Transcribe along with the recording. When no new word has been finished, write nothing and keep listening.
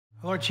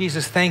Lord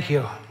Jesus, thank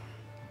you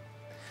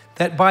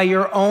that by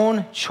your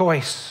own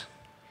choice,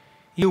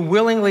 you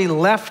willingly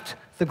left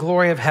the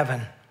glory of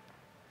heaven.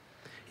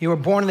 You were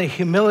born in the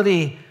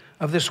humility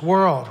of this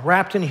world,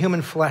 wrapped in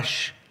human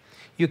flesh.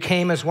 You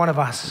came as one of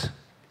us.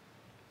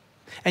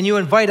 And you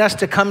invite us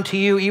to come to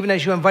you, even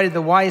as you invited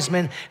the wise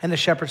men and the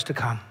shepherds to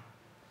come.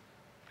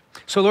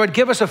 So Lord,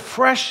 give us a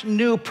fresh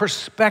new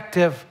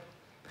perspective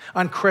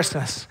on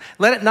Christmas.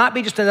 Let it not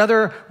be just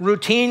another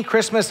routine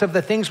Christmas of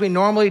the things we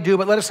normally do,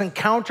 but let us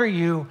encounter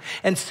you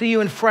and see you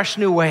in fresh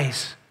new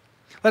ways.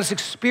 Let us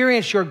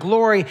experience your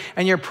glory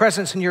and your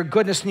presence and your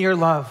goodness and your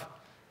love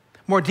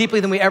more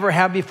deeply than we ever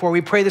have before.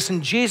 We pray this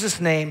in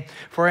Jesus' name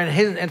for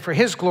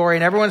his glory.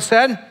 And everyone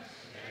said,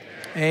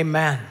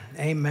 Amen.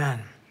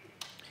 Amen.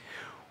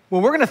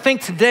 Well, we're going to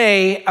think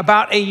today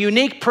about a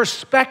unique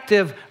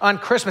perspective on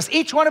Christmas.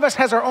 Each one of us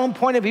has our own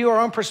point of view,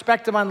 our own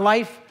perspective on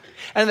life.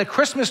 And in the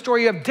Christmas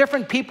story, you have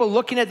different people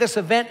looking at this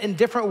event in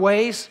different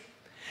ways.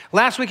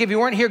 Last week, if you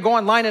weren't here, go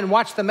online and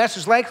watch the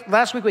message.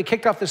 Last week, we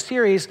kicked off the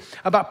series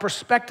about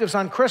perspectives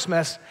on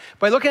Christmas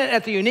by looking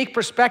at the unique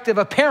perspective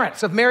of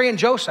parents, of Mary and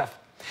Joseph,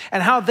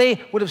 and how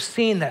they would have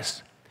seen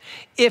this.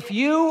 If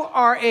you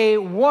are a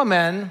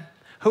woman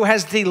who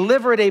has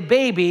delivered a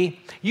baby,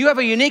 you have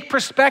a unique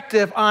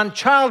perspective on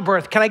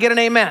childbirth. Can I get an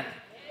amen?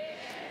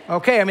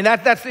 Okay, I mean,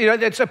 that's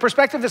it's a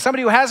perspective that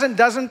somebody who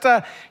doesn't,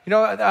 a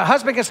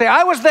husband can say,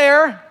 I was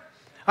there,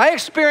 I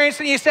experienced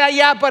it, and you say,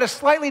 yeah, but a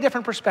slightly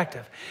different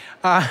perspective.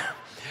 I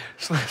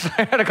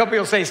had a couple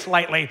people say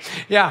slightly,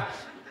 yeah,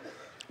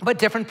 but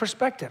different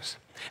perspectives.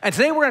 And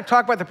today we're going to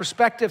talk about the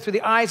perspective through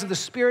the eyes of the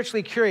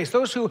spiritually curious,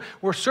 those who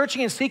were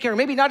searching and seeking, or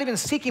maybe not even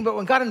seeking, but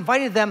when God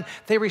invited them,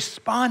 they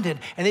responded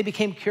and they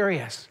became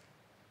curious.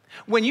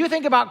 When you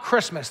think about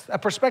Christmas, a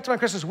perspective on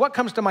Christmas, what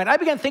comes to mind? I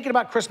began thinking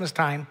about Christmas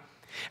time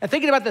and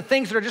thinking about the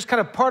things that are just kind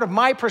of part of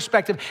my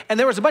perspective, and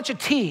there was a bunch of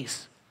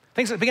T's,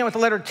 things that began with the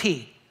letter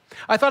T.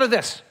 I thought of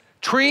this: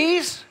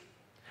 trees,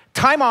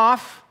 time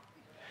off,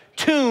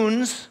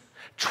 tunes,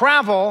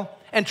 travel,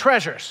 and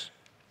treasures.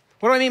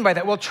 What do I mean by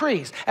that? Well,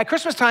 trees. At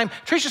Christmas time,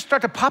 trees just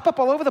start to pop up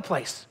all over the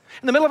place.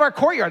 In the middle of our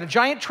courtyard, the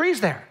giant trees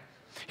there.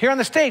 Here on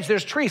the stage,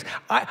 there's trees.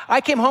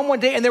 I came home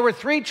one day and there were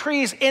 3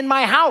 trees in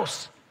my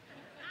house.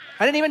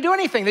 I didn't even do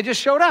anything. They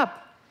just showed up.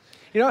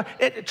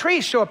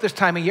 Trees show up this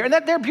time of year, and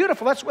they're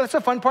beautiful. That's a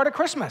fun part of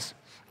Christmas.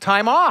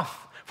 Time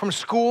off from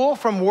school,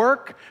 from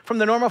work, from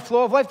the normal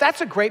flow of life.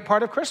 That's a great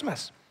part of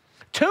Christmas.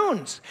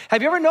 Tunes.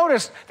 Have you ever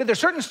noticed that there's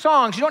certain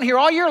songs you don't hear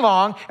all year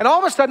long, and all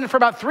of a sudden, for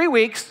about 3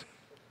 weeks,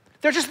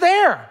 they're just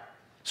there.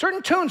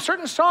 Certain tunes,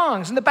 certain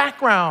songs in the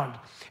background,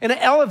 in an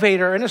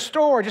elevator, in a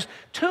store, just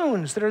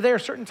tunes that are there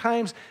certain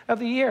times of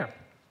the year.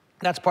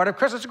 That's part of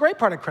Christmas. It's a great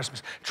part of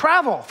Christmas.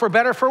 Travel, for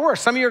better, for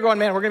worse. Some of you are going,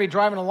 man, we're going to be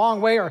driving a long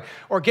way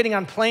or getting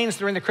on planes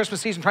during the Christmas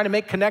season, trying to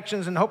make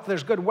connections and hope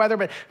there's good weather,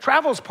 but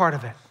travel's part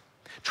of it.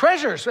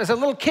 Treasures, as a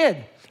little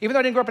kid, even though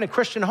I didn't grow up in a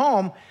Christian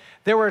home,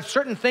 there were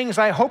certain things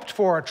I hoped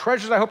for.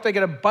 Treasures, I hoped I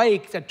get a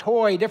bike, a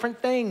toy,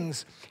 different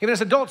things. Even as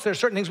adults, there are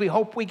certain things we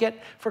hope we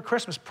get for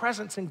Christmas,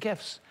 presents and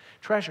gifts,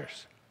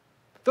 treasures.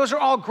 Those are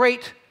all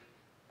great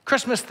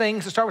Christmas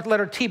things that start with the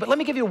letter T, but let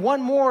me give you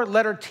one more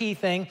letter T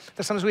thing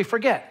that sometimes we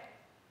forget.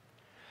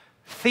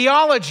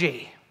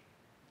 Theology.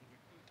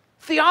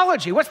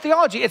 Theology. What's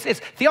theology?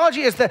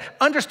 Theology is the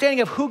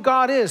understanding of who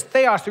God is.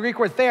 Theos, the Greek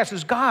word theos,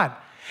 is God.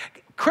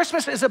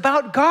 Christmas is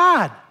about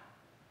God.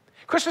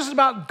 Christmas is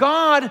about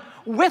God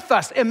with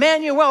us,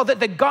 Emmanuel, that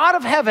the God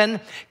of heaven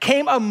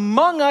came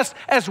among us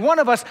as one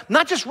of us,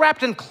 not just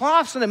wrapped in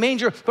cloths in a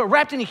manger, but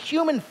wrapped in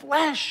human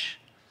flesh.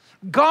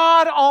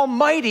 God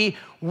Almighty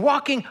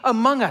walking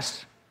among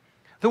us.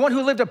 The one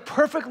who lived a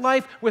perfect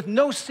life with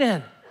no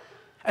sin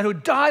and who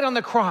died on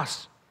the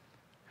cross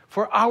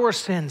for our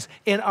sins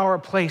in our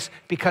place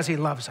because he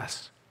loves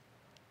us.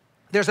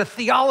 There's a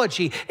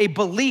theology, a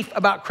belief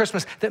about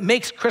Christmas that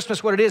makes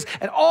Christmas what it is,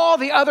 and all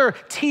the other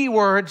T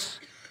words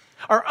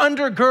are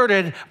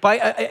undergirded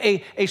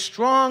by a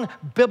strong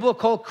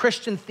biblical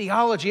Christian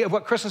theology of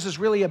what Christmas is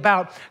really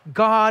about.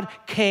 God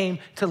came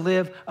to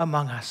live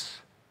among us.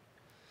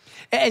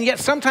 And yet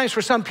sometimes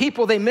for some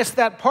people, they miss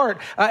that part.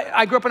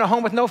 I grew up in a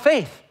home with no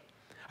faith.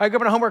 I grew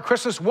up in a home where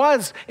Christmas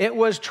was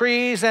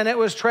trees and it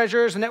was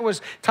treasures and it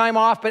was time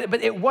off,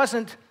 but it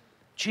wasn't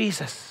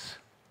Jesus.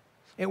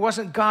 It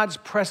wasn't God's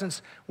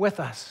presence with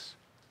us.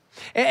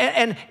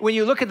 And when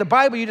you look at the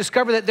Bible, you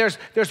discover that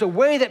there's a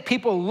way that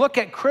people look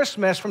at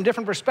Christmas from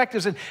different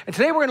perspectives. And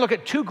today we're going to look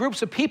at 2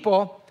 groups of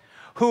people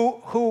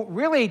who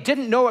really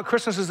didn't know what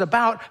Christmas is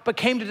about, but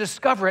came to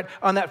discover it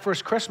on that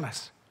first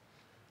Christmas.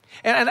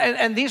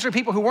 And these are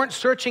people who weren't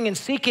searching and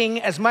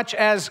seeking as much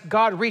as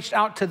God reached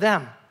out to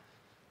them.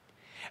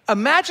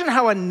 Imagine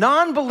how a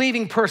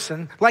non-believing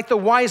person, like the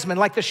wise men,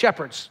 like the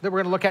shepherds that we're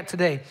going to look at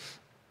today,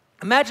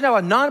 imagine how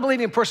a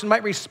non-believing person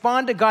might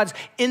respond to God's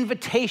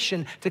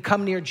invitation to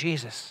come near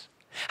Jesus.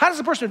 How does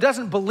a person who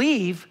doesn't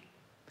believe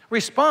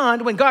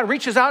respond when God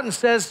reaches out and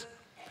says,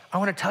 I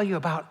want to tell you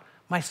about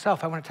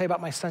myself. I want to tell you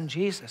about my son,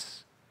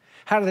 Jesus.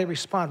 How do they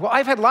respond? Well,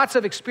 I've had lots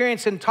of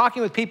experience in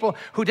talking with people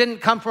who didn't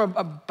come from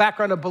a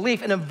background of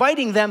belief and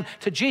inviting them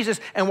to Jesus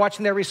and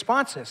watching their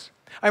responses.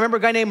 I remember a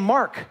guy named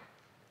Mark,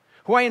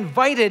 who I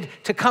invited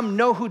to come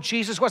know who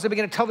Jesus was. I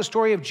began to tell the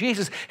story of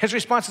Jesus. His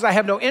response is, I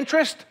have no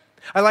interest.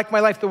 I like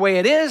my life the way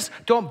it is.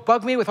 Don't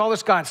bug me with all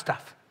this God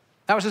stuff.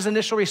 That was his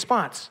initial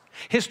response.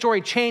 His story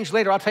changed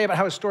later. I'll tell you about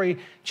how his story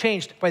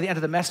changed by the end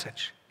of the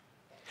message.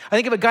 I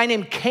think of a guy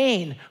named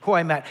Cain, who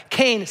I met.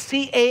 Cain,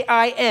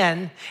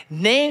 C-A-I-N,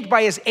 named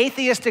by his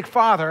atheistic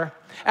father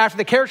after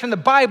the character in the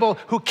Bible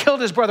who killed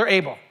his brother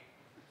Abel.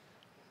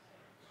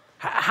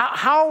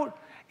 How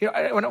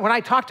when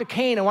I talked to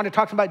Cain, I wanted to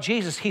talk to him about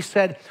Jesus. He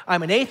said,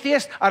 I'm an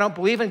atheist, I don't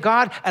believe in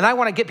God, and I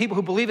want to get people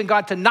who believe in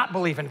God to not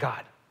believe in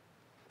God.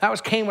 That was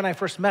Cain when I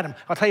first met him.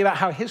 I'll tell you about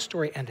how his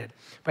story ended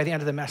by the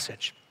end of the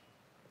message.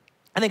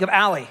 I think of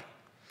Allie.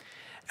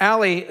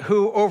 Allie,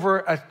 who over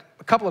a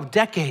couple of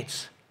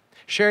decades,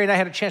 Sherry and I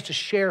had a chance to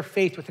share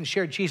faith with and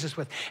share Jesus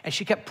with, and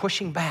she kept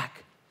pushing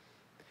back.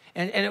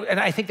 And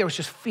I think there was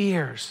just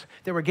fears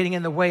that were getting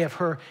in the way of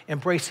her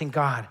embracing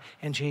God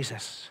and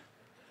Jesus.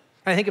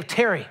 And I think of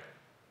Terry.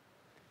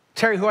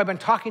 Terry, who I've been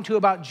talking to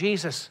about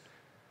Jesus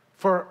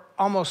for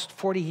almost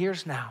 40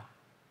 years now.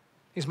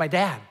 He's my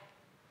dad.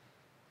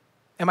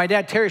 And my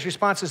dad, Terry's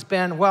response has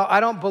been, well,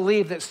 I don't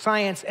believe that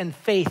science and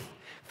faith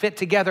fit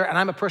together, and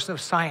I'm a person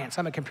of science.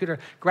 I'm a computer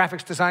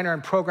graphics designer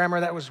and programmer.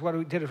 That was what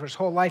he did for his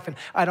whole life, and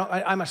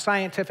I'm a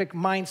scientific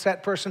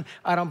mindset person.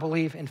 I don't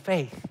believe in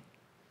faith.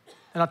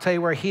 And I'll tell you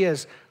where he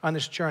is on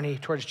this journey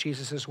towards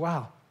Jesus as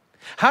well.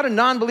 How do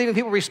non-believing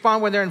people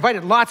respond when they're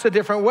invited? Lots of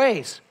different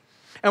ways.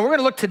 And we're going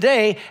to look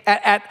today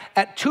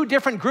at two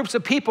different groups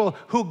of people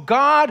who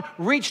God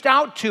reached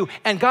out to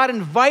and God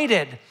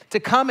invited to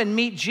come and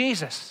meet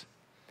Jesus.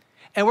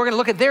 And we're going to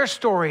look at their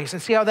stories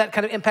and see how that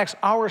kind of impacts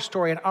our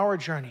story and our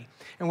journey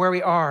and where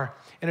we are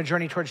in a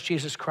journey towards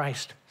Jesus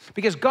Christ.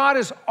 Because God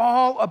is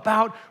all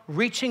about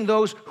reaching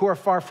those who are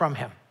far from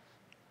him.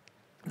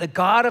 The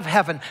God of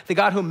heaven, the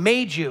God who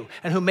made you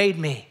and who made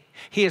me,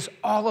 he is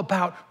all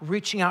about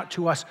reaching out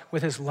to us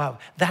with his love.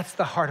 That's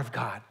the heart of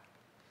God.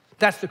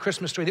 That's the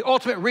Christmas story. The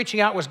ultimate reaching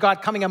out was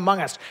God coming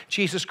among us,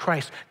 Jesus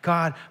Christ,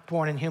 God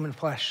born in human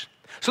flesh.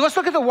 So let's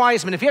look at the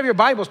wise men. If you have your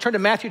Bibles, turn to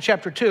Matthew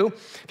chapter 2.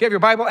 If you have your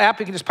Bible app,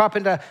 you can just pop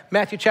into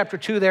Matthew chapter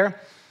 2 there.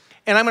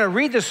 And I'm going to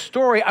read this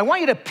story. I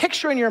want you to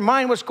picture in your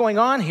mind what's going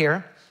on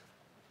here.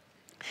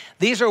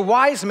 These are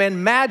wise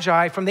men,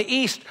 magi from the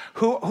east,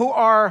 who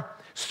are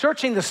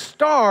searching the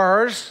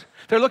stars.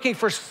 They're looking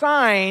for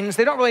signs.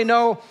 They don't really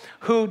know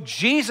who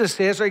Jesus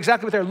is or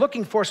exactly what they're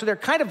looking for, so they're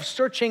kind of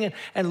searching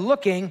and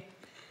looking.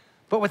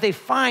 But what they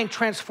find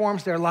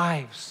transforms their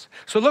lives.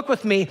 So look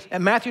with me at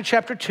Matthew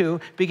chapter 2,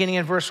 beginning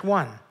in verse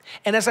 1.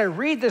 And as I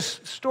read this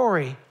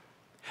story,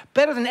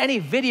 better than any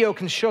video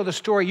can show the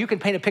story, you can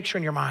paint a picture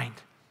in your mind.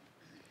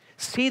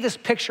 See this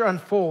picture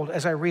unfold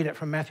as I read it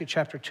from Matthew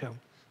chapter 2.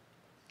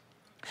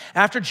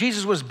 After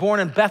Jesus was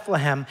born in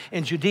Bethlehem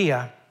in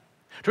Judea,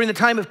 during the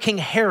time of King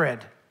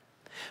Herod,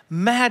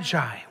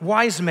 magi,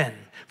 wise men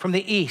from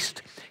the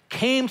east,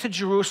 came to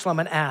Jerusalem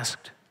and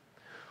asked,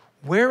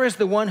 where is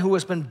the one who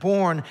has been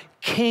born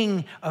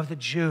King of the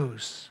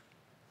Jews?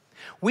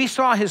 We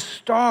saw his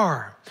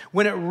star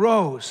when it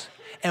rose,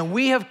 and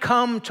we have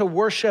come to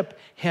worship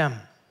him.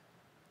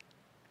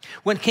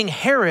 When King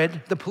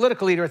Herod, the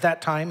political leader at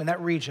that time in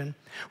that region,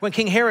 when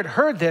King Herod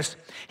heard this,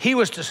 he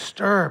was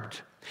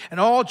disturbed, and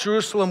all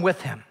Jerusalem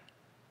with him.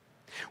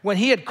 When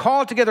he had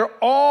called together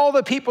all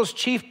the people's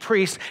chief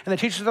priests and the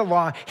teachers of the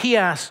law, he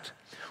asked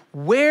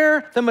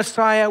where the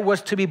Messiah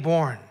was to be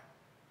born.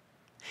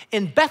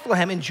 In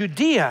Bethlehem, in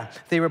Judea,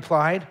 they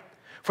replied,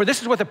 for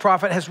this is what the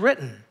prophet has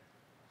written.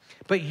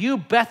 But you,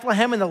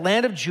 Bethlehem, in the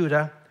land of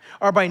Judah,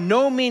 are by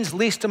no means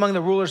least among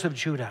the rulers of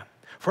Judah.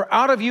 For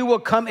out of you will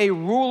come a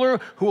ruler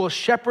who will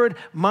shepherd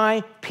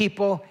my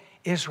people,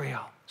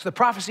 Israel. So the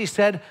prophecy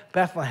said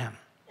Bethlehem.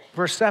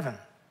 Verse 7.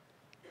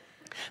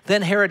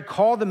 Then Herod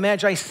called the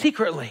Magi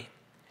secretly,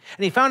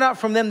 and he found out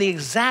from them the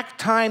exact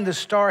time the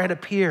star had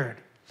appeared,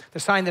 the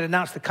sign that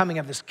announced the coming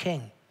of this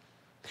king.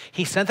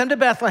 He sent them to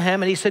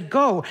Bethlehem, and he said,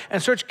 go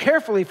and search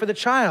carefully for the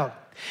child.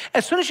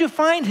 As soon as you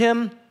find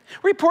him,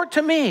 report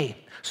to me,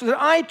 so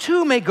that I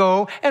too may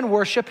go and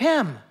worship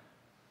him.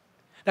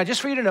 Now,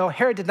 just for you to know,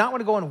 Herod did not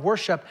want to go and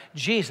worship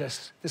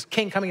Jesus, this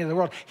king coming into the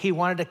world. He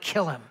wanted to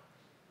kill him.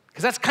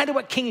 Because that's kind of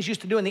what kings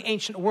used to do in the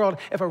ancient world.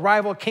 If a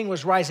rival king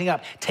was rising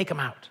up, take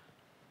him out.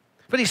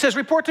 But he says,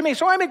 report to me,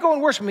 so I may go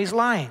and worship him. He's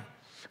lying.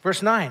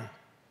 Verse 9.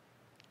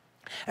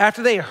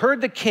 After they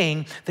heard the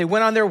king, they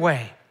went on their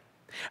way.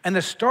 And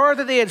the star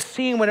that they had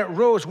seen when it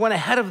rose went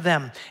ahead of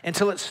them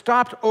until it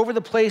stopped over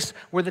the place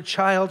where the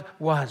child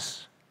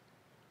was.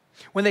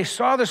 When they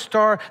saw the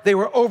star, they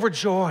were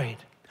overjoyed.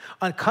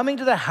 On coming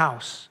to the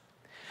house,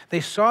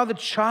 they saw the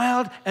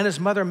child and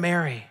his mother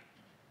Mary,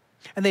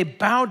 and they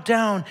bowed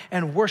down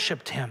and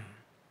worshiped him.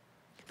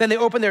 Then they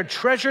opened their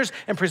treasures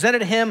and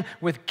presented him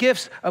with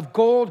gifts of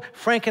gold,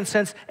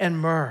 frankincense, and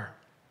myrrh.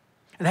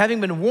 And having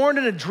been warned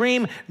in a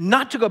dream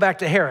not to go back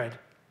to Herod,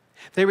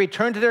 they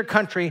returned to their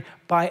country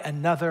by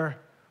another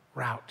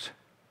route.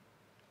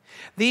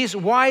 These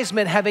wise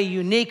men have a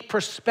unique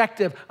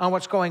perspective on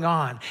what's going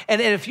on.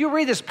 And if you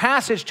read this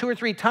passage 2 or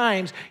 3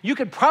 times, you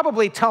could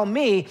probably tell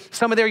me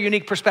some of their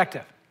unique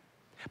perspective.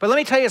 But let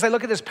me tell you, as I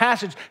look at this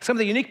passage, some of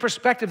the unique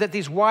perspective that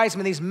these wise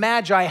men, these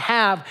magi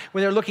have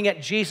when they're looking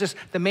at Jesus,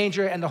 the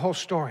manger, and the whole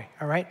story,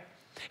 all right?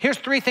 Here's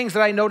 3 things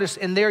that I noticed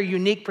in their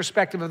unique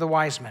perspective of the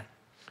wise men.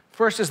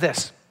 First is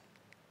this: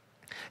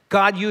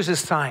 God uses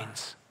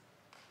signs.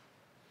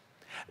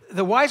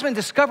 The wise men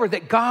discovered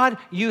that God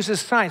uses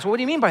signs. Well, what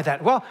do you mean by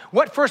that? Well,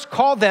 what first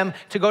called them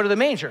to go to the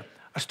manger?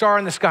 A star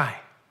in the sky.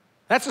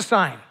 That's a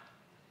sign.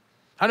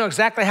 I don't know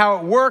exactly how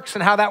it works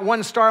and how that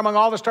one star among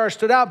all the stars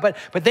stood out, but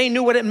they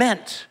knew what it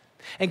meant.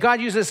 And God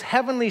uses this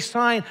heavenly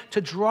sign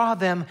to draw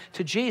them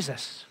to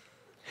Jesus.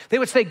 They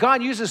would say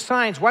God uses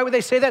signs. Why would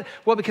they say that?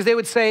 Well, because they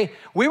would say,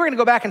 we were going to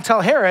go back and tell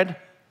Herod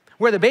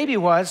where the baby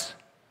was,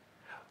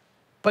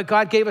 but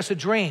God gave us a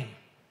dream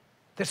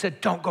that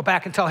said, don't go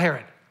back and tell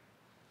Herod.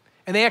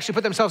 And they actually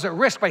put themselves at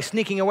risk by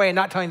sneaking away and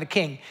not telling the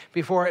king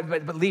before,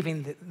 but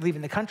leaving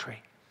the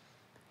country.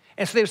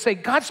 And so they would say,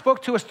 God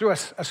spoke to us through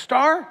a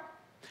star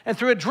and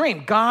through a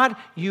dream. God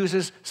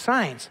uses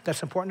signs.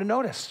 That's important to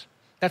notice.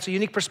 That's a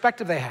unique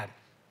perspective they had.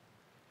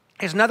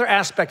 Here's another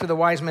aspect of the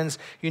wise men's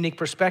unique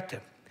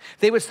perspective.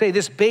 They would say,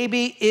 this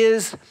baby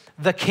is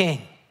the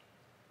king.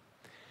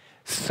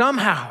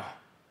 Somehow,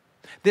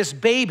 this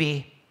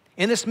baby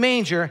in this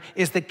manger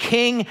is the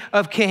King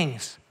of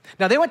Kings.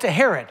 Now, they went to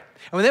Herod.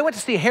 And when they went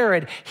to see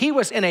Herod, he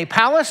was in a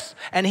palace,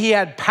 and he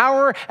had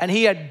power, and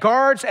he had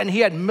guards, and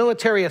he had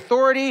military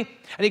authority,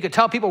 and he could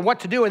tell people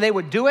what to do, and they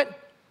would do it.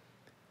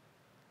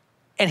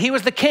 And he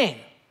was the king.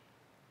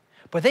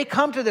 But they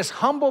come to this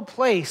humble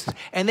place,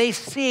 and they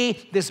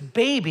see this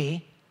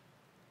baby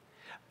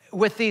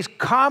with these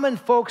common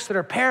folks that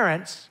are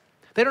parents.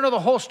 They don't know the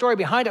whole story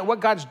behind it, what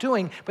God's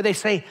doing, but they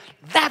say,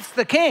 that's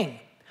the king.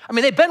 I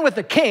mean, they've been with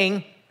the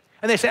king,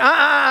 and they say,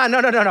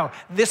 no.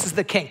 This is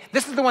the king.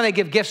 This is the one they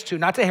give gifts to,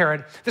 not to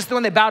Herod. This is the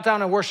one they bow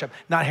down and worship,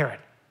 not Herod.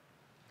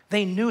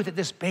 They knew that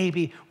this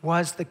baby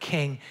was the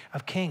King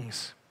of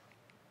Kings.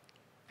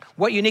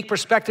 What unique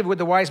perspective would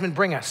the wise men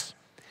bring us?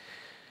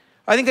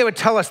 I think they would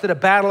tell us that a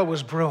battle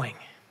was brewing.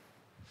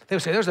 They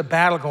would say, there's a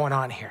battle going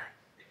on here.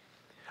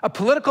 A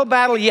political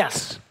battle,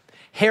 yes.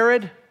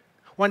 Herod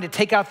wanted to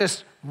take out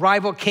this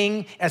rival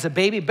king as a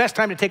baby. Best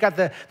time to take out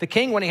the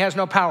king when he has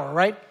no power,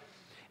 right?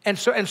 And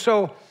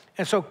so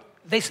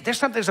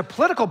there's a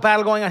political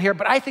battle going on here,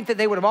 but I think that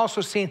they would have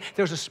also seen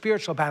there's a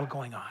spiritual battle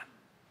going on.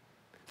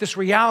 This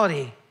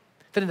reality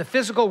that in the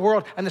physical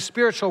world and the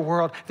spiritual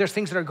world, there's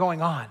things that are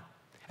going on.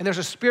 And there's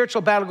a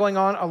spiritual battle going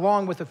on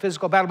along with the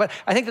physical battle. But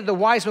I think that the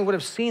wise men would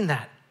have seen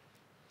that.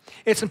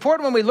 It's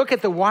important when we look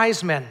at the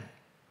wise men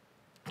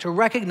to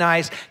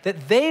recognize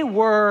that they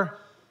were,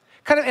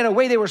 kind of in a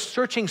way, they were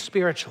searching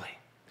spiritually.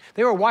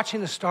 They were watching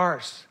the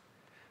stars.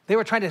 They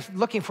were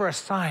looking for a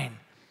sign.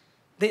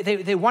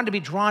 They wanted to be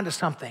drawn to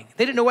something.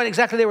 They didn't know what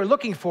exactly they were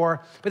looking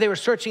for, but they were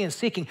searching and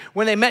seeking.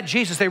 When they met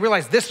Jesus, they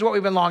realized this is what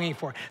we've been longing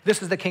for.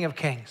 This is the King of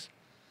Kings.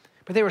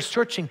 But they were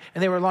searching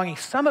and they were longing.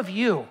 Some of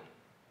you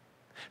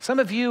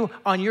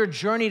on your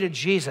journey to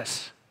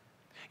Jesus,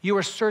 you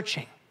were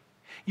searching.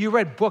 You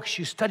read books,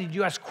 you studied,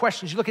 you asked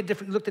questions, you looked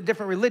at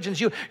different religions,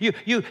 you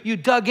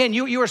dug in,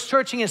 you were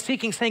searching and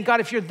seeking, saying, God,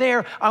 if you're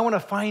there, I want to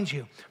find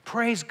you.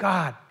 Praise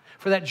God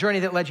for that journey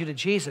that led you to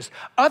Jesus.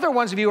 Other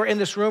ones of you are in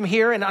this room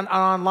here and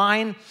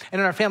online and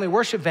in our family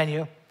worship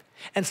venue,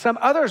 and some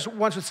others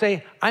ones would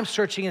say, I'm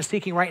searching and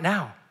seeking right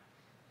now.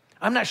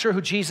 I'm not sure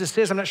who Jesus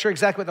is. I'm not sure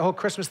exactly what the whole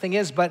Christmas thing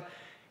is, but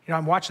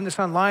I'm watching this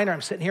online, or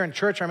I'm sitting here in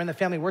church, or I'm in the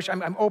family worship.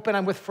 I'm open,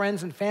 I'm with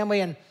friends and family,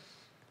 and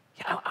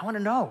I want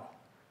to know.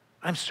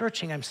 I'm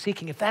searching, I'm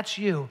seeking. If that's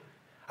you,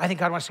 I think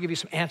God wants to give you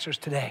some answers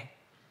today.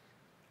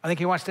 I think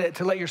he wants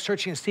to let your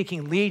searching and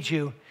seeking lead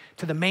you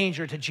to the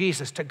manger, to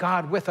Jesus, to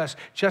God with us,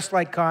 just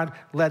like God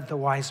led the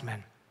wise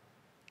men.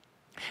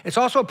 It's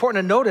also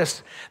important to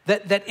notice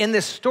that in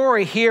this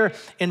story here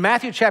in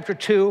Matthew chapter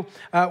 2,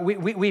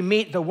 we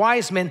meet the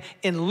wise men.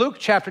 In Luke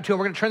chapter 2, and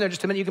we're going to turn there in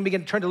just a minute. You can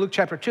begin to turn to Luke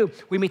chapter 2.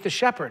 We meet the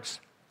shepherds.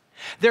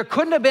 There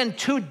couldn't have been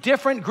 2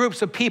 different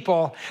groups of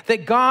people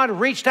that God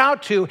reached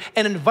out to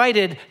and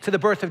invited to the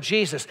birth of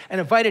Jesus and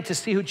invited to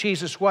see who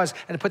Jesus was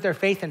and to put their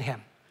faith in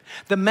him.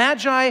 The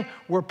Magi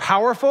were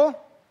powerful.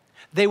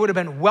 They would have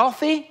been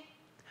wealthy.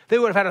 They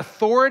would have had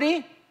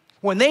authority.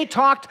 When they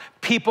talked,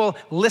 people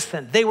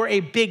listened. They were a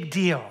big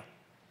deal.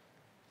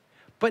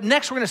 But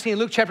next we're going to see in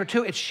Luke chapter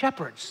 2, it's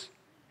shepherds.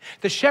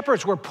 The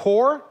shepherds were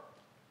poor.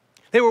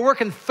 They were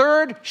working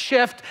 3rd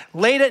shift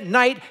late at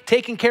night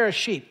taking care of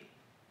sheep.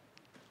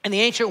 In the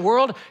ancient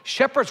world,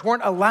 shepherds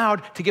weren't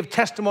allowed to give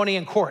testimony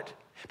in court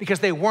because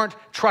they weren't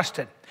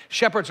trusted.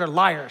 Shepherds are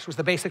liars was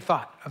the basic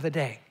thought of the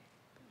day.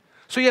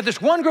 So you have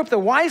this one group, the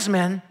wise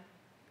men,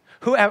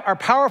 who are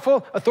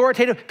powerful,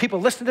 authoritative.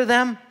 People listened to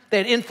them. They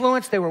had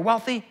influence. They were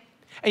wealthy.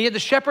 And you had the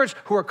shepherds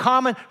who were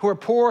common, who were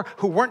poor,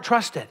 who weren't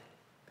trusted.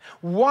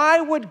 Why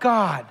would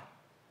God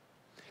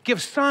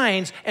give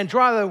signs and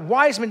draw the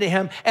wise men to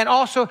him and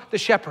also the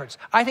shepherds?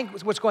 I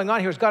think what's going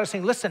on here is God is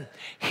saying, listen,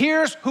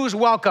 here's who's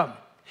welcome.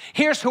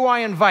 Here's who I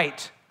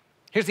invite.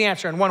 Here's the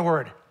answer in one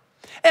word.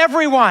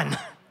 Everyone.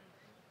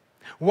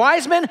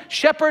 Wise men,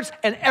 shepherds,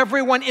 and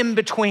everyone in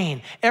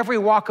between, every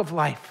walk of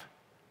life.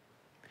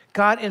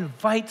 God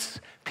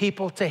invites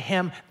people to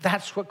him.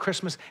 That's what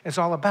Christmas is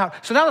all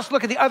about. So now let's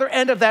look at the other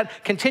end of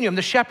that continuum,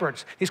 the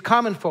shepherds, these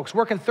common folks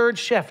working third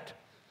shift.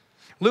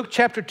 Luke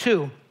chapter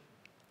 2,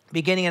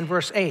 beginning in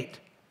verse 8.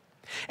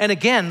 And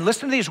again,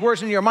 listen to these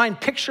words in your mind.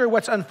 Picture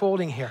what's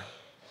unfolding here.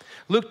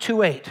 Luke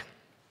 2:8.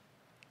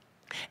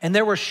 And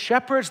there were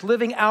shepherds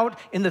living out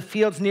in the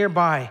fields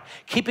nearby,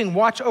 keeping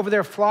watch over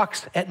their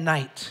flocks at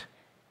night.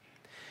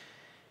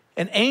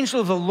 An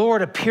angel of the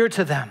Lord appeared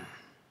to them,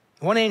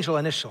 one angel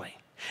initially,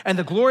 and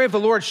the glory of the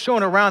Lord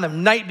shone around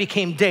them. Night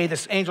became day.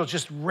 This angel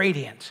just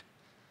radiant.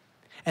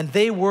 And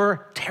they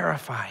were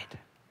terrified.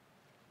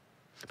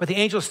 But the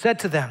angel said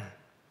to them,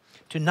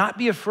 do not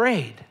be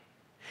afraid.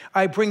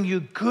 I bring you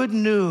good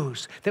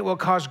news that will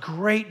cause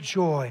great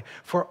joy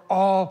for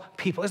all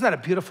people. Isn't that a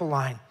beautiful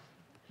line?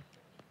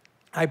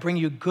 I bring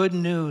you good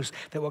news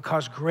that will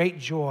cause great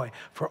joy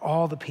for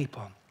all the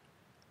people.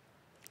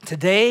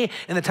 Today,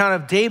 in the town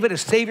of David, a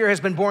Savior has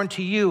been born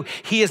to you.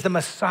 He is the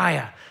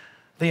Messiah,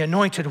 the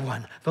Anointed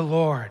One, the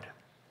Lord.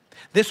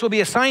 This will be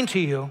a sign to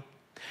you.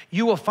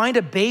 You will find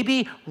a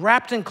baby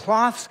wrapped in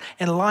cloths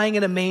and lying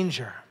in a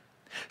manger.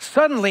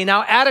 Suddenly,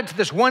 now added to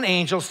this one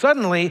angel,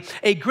 suddenly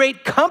a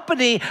great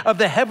company of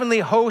the heavenly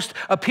host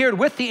appeared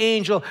with the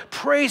angel,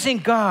 praising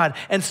God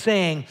and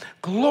saying,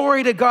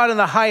 glory to God in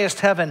the highest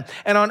heaven,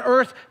 and on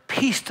earth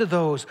peace to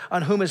those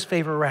on whom his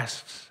favor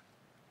rests.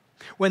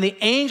 When the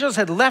angels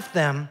had left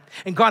them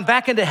and gone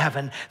back into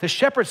heaven, the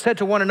shepherds said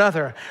to one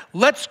another,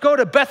 let's go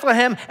to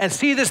Bethlehem and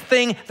see this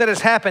thing that has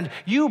happened.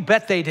 You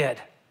bet they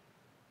did.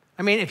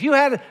 I mean, if you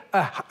had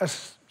a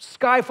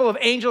sky full of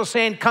angels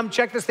saying, come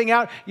check this thing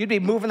out, you'd be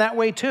moving that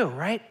way too,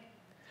 right?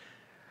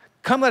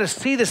 Come, let us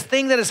see this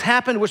thing that has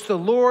happened, which the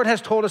Lord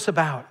has told us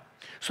about.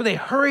 So they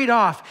hurried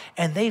off,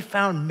 and they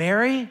found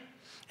Mary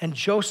and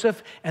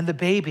Joseph and the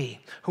baby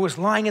who was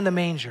lying in the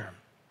manger.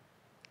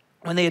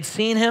 When they had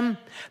seen him,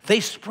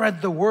 they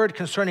spread the word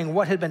concerning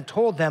what had been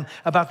told them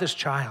about this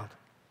child.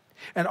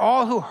 And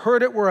all who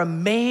heard it were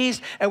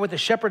amazed at what the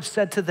shepherds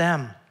said to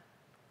them.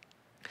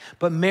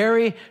 But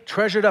Mary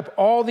treasured up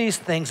all these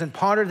things and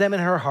pondered them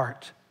in her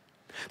heart.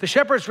 The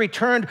shepherds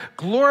returned,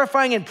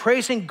 glorifying and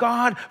praising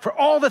God for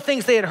all the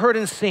things they had heard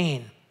and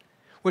seen,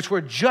 which were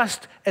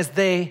just as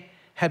they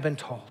had been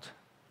told.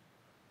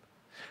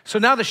 So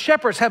now the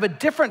shepherds have a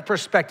different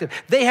perspective.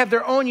 They have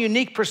their own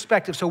unique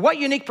perspective. So what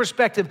unique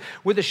perspective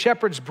would the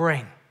shepherds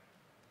bring?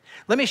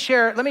 Let me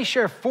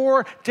share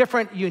 4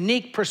 different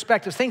unique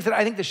perspectives, things that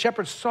I think the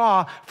shepherds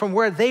saw from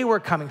where they were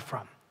coming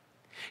from.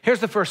 Here's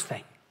the first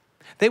thing.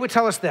 They would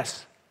tell us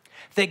this,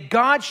 that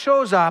God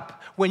shows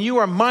up when you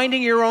are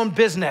minding your own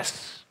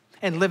business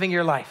and living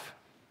your life.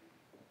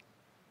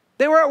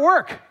 They were at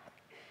work,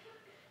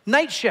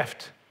 night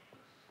shift.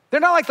 They're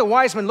not like the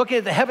wise men looking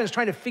at the heavens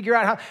trying to figure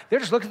out how, they're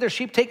just looking at their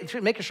sheep,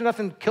 making sure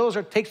nothing kills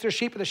or takes their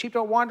sheep, and the sheep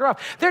don't wander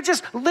off. They're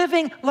just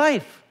living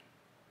life.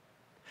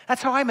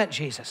 That's how I met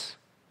Jesus.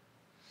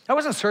 I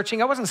wasn't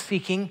searching, I wasn't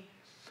seeking,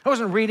 I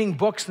wasn't reading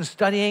books and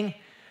studying.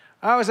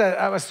 I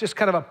was just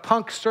kind of a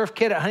punk surf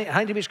kid at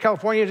Huntington Beach,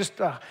 California, just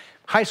a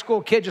high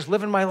school kid, just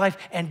living my life,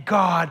 and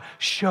God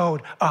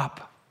showed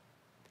up.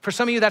 For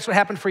some of you, that's what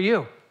happened for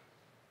you.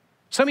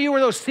 Some of you were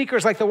those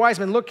seekers like the wise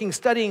men, looking,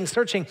 studying,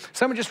 searching.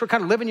 Some of you just were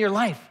kind of living your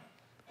life.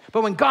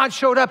 But when God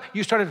showed up,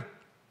 you started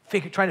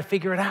trying to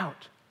figure it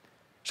out.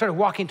 Started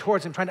walking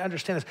towards him, trying to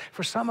understand this.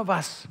 For some of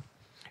us,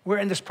 we're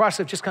in this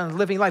process of just kind of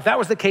living life. That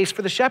was the case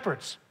for the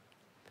shepherds.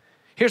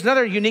 Here's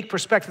another unique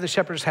perspective the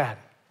shepherds had.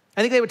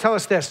 I think they would tell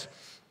us this,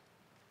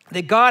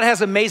 that God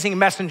has amazing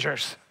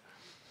messengers.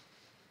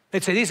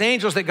 They'd say, these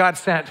angels that God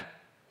sent,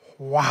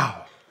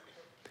 wow.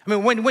 I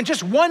mean, when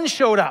just one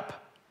showed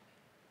up,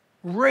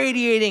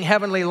 radiating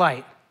heavenly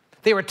light,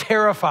 they were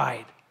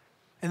terrified.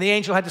 And the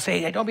angel had to say,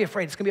 hey, don't be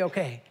afraid, it's gonna be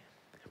okay.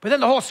 But then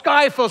the whole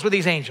sky fills with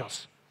these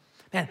angels.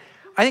 Man,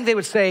 I think they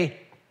would say,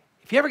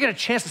 if you ever get a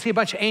chance to see a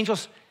bunch of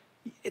angels,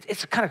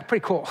 it's kind of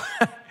pretty cool.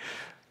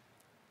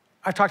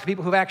 I've talked to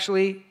people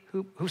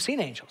who've seen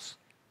angels.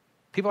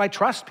 People I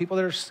trust, people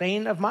that are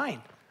sane of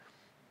mind.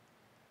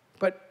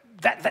 But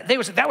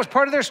that was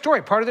part of their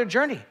story, part of their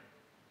journey.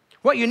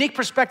 What unique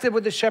perspective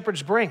would the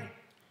shepherds bring?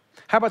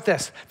 How about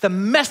this? The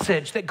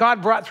message that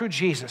God brought through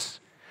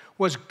Jesus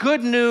was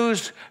good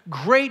news,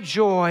 great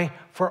joy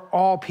for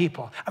all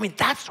people. I mean,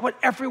 that's what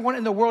everyone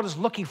in the world is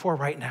looking for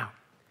right now.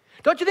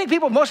 Don't you think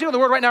most people in the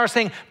world right now are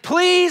saying,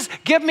 please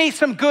give me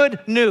some good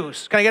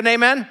news? Can I get an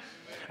amen?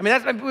 I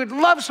mean, we'd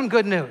love some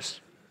good news.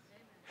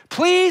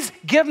 Please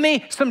give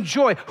me some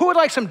joy. Who would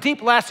like some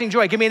deep, lasting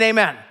joy? Give me an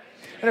amen.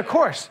 And of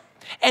course,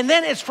 and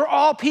then it's for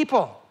all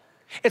people.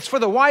 It's for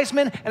the wise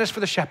men and it's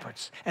for the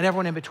shepherds and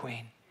everyone in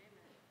between.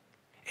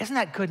 Isn't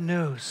that good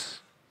news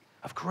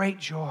of great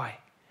joy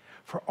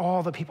for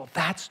all the people?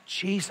 That's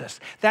Jesus.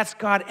 That's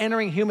God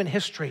entering human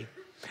history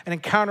and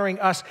encountering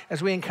us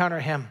as we encounter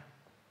him.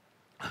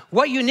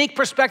 What unique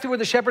perspective would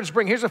the shepherds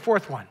bring? Here's a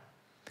fourth one.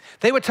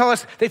 They would tell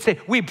us, they'd say,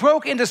 we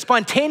broke into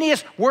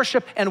spontaneous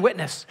worship and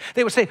witness.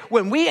 They would say,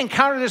 when we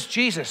encountered this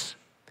Jesus,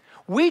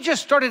 we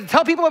just started to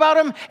tell people about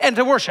him and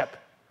to worship.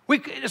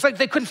 It's like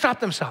they couldn't stop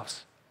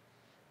themselves.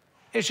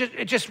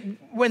 It just,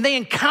 when they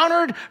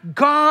encountered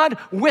God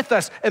with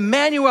us,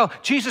 Emmanuel,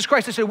 Jesus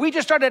Christ, they said, we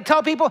just started to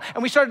tell people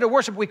and we started to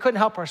worship. We couldn't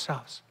help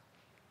ourselves.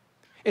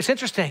 It's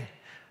interesting.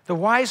 The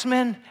wise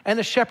men and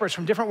the shepherds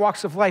from different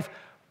walks of life,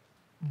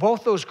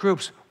 both those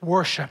groups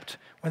worshiped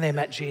when they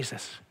met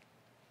Jesus.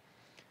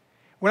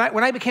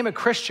 When I became a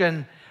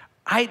Christian,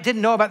 I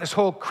didn't know about this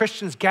whole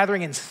Christians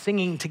gathering and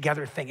singing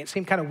together thing. It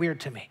seemed kind of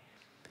weird to me,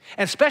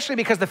 and especially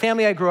because the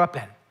family I grew up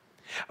in.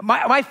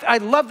 I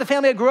loved the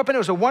family I grew up in. It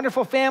was a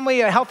wonderful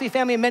family, a healthy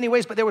family in many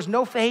ways, but there was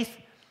no faith,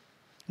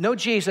 no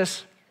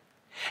Jesus.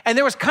 And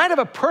there was kind of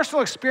a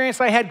personal experience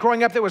I had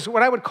growing up that was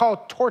what I would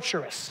call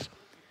torturous.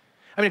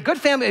 I mean, a good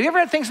family, have you ever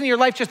had things in your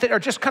life that are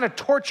just kind of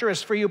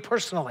torturous for you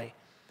personally?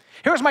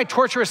 Here was my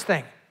torturous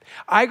thing.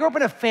 I grew up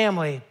in a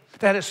family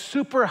that had a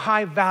super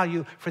high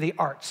value for the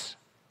arts.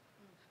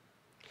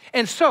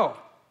 And so,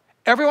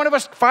 every one of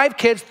us, 5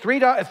 kids, three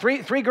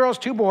girls,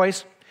 2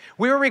 boys,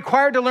 we were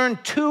required to learn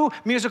 2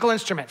 musical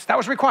instruments. That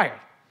was required.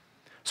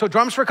 So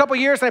drums for a couple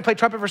years, and I played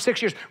trumpet for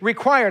 6 years.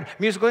 Required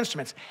musical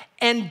instruments.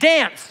 And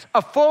dance,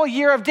 a full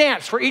year of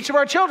dance for each of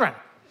our children.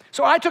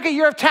 So I took a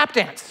year of tap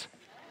dance.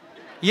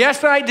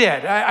 Yes, I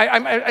did.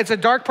 It's a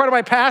dark part of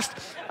my past.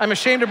 I'm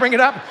ashamed to bring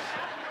it up.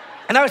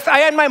 And I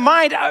had in my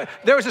mind,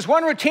 there was this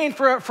one routine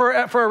for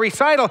a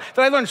recital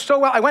that I learned so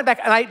well. I went back,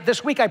 and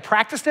this week I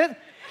practiced it,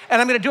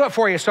 and I'm going to do it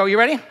for you. So you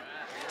ready?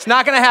 It's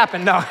not going to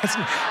happen. No,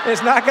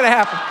 it's not going to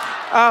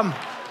happen.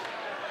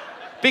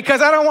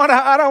 Because I don't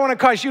want to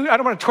cause you, I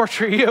don't want to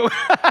torture you.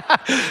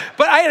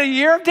 But I had a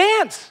year of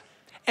dance,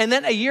 and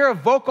then a year of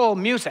vocal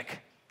music.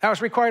 That was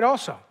required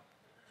also.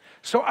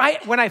 So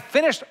when I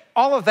finished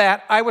all of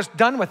that, I was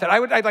done with it. I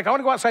want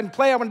to go outside and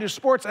play. I want to do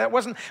sports.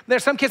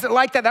 There's some kids that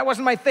like that. That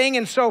wasn't my thing.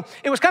 And so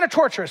it was kind of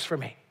torturous for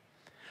me.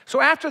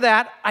 So after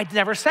that, I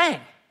never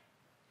sang.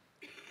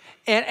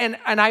 And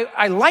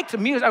I liked the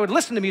music. I would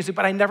listen to music,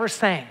 but I never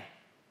sang.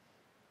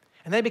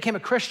 And then I became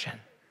a Christian.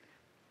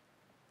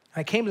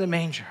 I came to the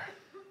manger.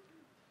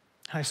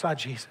 And I saw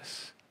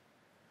Jesus.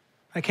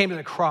 I came to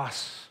the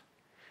cross.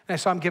 And I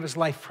saw him give his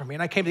life for me.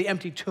 And I came to the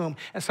empty tomb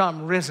and saw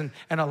him risen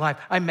and alive.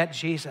 I met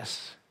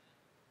Jesus.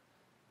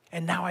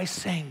 And now I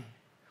sing.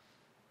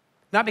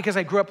 Not because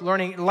I grew up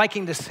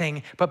liking to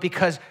sing, but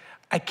because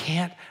I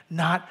can't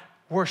not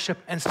worship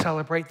and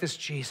celebrate this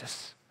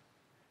Jesus.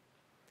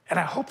 And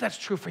I hope that's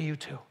true for you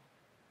too.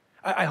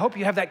 I hope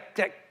you have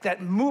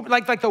that move,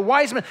 like the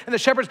wise men and the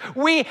shepherds.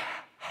 We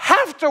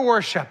have to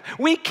worship.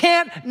 We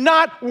can't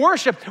not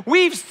worship.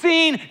 We've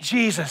seen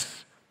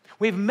Jesus.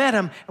 We've met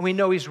him and we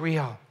know he's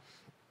real.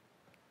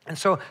 And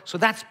so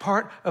that's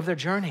part of their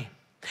journey.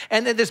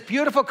 And then this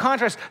beautiful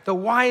contrast, the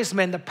wise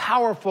men, the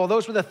powerful,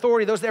 those with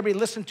authority, those that everybody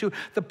listened to,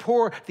 the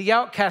poor, the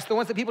outcast, the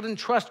ones that people didn't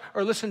trust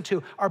or listen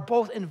to, are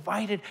both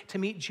invited to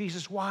meet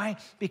Jesus. Why?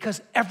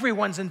 Because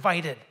everyone's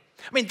invited.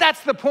 I mean,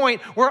 that's the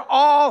point. We're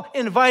all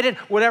invited,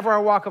 whatever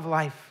our walk of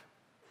life.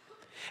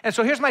 And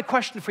so here's my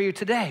question for you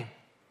today.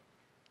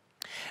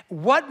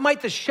 What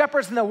might the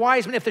shepherds and the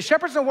wise men, if the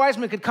shepherds and the wise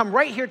men could come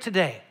right here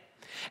today,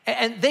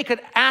 and they could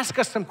ask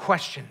us some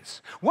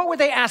questions, what would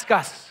they ask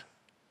us?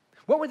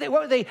 What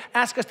would they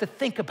ask us to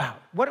think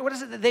about? What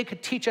is it that they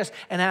could teach us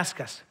and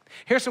ask us?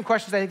 Here's some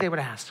questions I think they would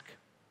ask.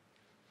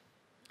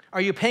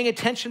 Are you paying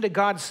attention to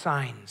God's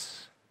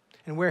signs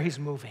and where he's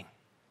moving?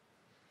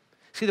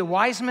 See, the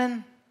wise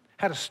men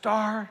had a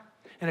star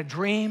and a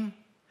dream.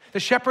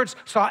 The shepherds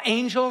saw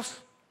angels.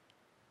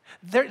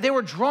 They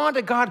were drawn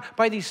to God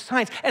by these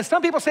signs. And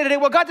some people say today,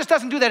 well, God just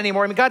doesn't do that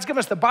anymore. I mean, God's given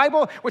us the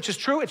Bible, which is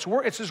true.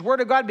 It's his word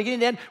of God,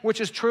 beginning to end,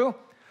 which is true.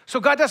 So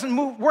God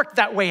doesn't work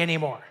that way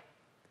anymore.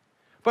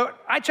 But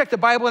I checked the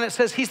Bible, and it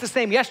says he's the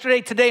same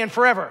yesterday, today, and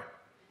forever,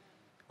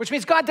 which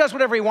means God does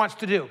whatever he wants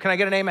to do. Can I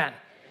get an amen? Amen.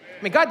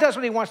 I mean, God does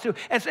what he wants to do.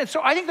 And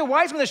so I think the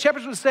wise men and the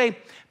shepherds would say,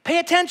 pay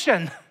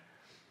attention.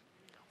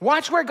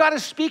 Watch where God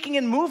is speaking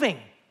and moving.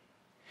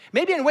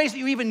 Maybe in ways that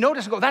you even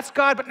notice and go, that's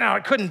God, but no,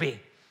 it couldn't be.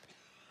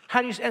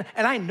 How do you?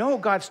 And I know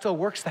God still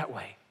works that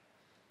way.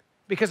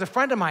 Because a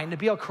friend of mine,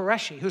 Nabil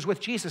Qureshi, who's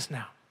with Jesus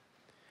now,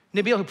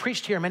 Nabil, who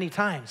preached here many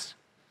times,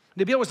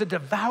 Nabil was a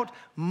devout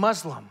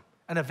Muslim,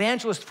 an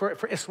evangelist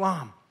for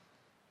Islam.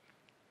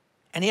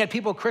 And he had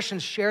people,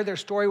 Christians, share their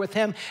story with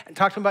him and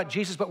talk to him about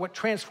Jesus, but what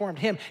transformed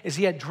him is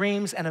he had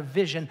dreams and a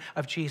vision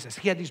of Jesus.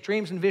 He had these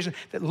dreams and vision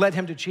that led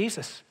him to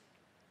Jesus.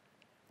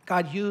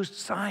 God used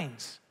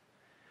signs.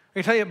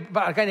 I'm going to tell you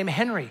about a guy named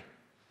Henry,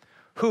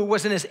 who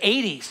was in his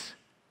 80s.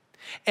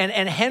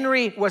 And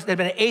Henry had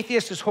been an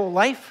atheist his whole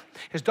life.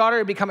 His daughter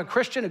had become a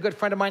Christian. A good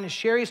friend of mine is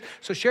Sherry's.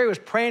 So Sherry was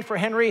praying for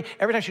Henry.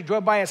 Every time she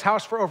drove by his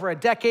house for over a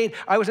decade,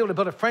 I was able to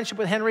build a friendship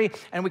with Henry,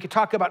 and we could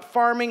talk about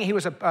farming. He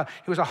was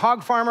a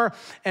hog farmer,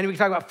 and we could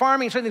talk about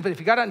farming and certain things, but if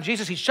he got out in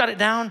Jesus, he shut it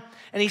down,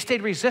 and he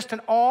stayed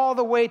resistant all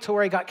the way to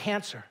where he got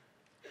cancer.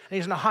 And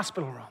he's in a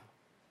hospital room.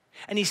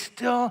 And he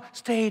still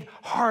stayed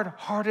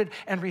hard-hearted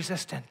and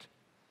resistant.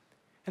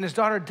 And his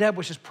daughter, Deb,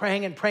 was just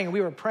praying and praying. And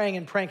we were praying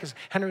and praying because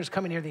Henry was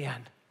coming near the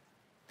end.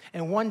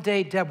 And one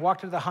day, Deb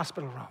walked into the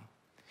hospital room.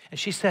 And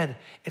she said,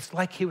 it's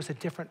like he was a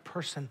different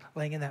person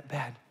laying in that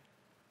bed.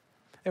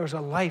 There was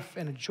a life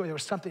and a joy. There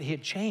was something he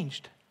had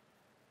changed.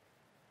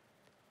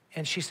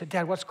 And she said,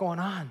 Dad, what's going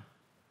on?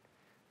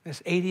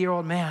 This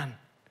 80-year-old man,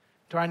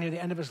 drawing near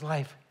the end of his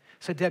life,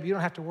 said, Deb, you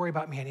don't have to worry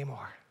about me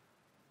anymore.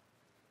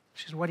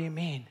 She said, what do you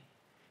mean?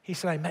 He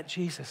said, I met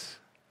Jesus.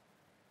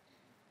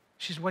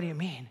 She said, what do you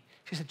mean?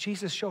 She said,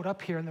 Jesus showed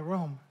up here in the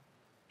room.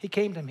 He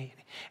came to me,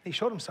 and he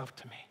showed himself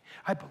to me.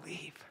 I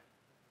believe.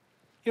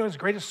 You know what his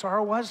greatest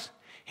sorrow was?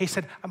 He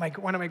said,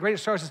 one of my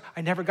greatest sorrows is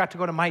I never got to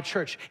go to my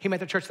church. He meant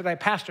the church that I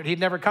pastored. He'd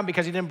never come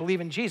because he didn't believe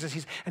in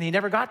Jesus, and he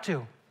never got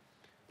to.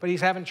 But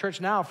he's having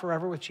church now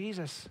forever with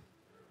Jesus.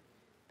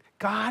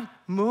 God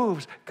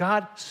moves.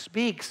 God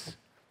speaks.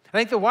 I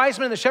think the wise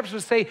men and the shepherds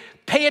would say,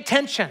 pay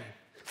attention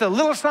to the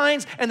little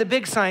signs and the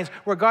big signs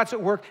where God's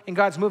at work and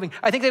God's moving.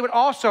 I think they would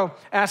also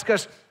ask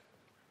us,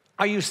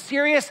 are you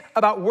serious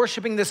about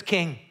worshiping this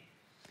king?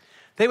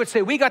 They would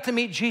say, we got to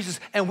meet Jesus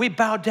and we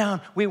bowed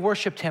down, we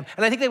worshiped him.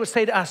 And I think they would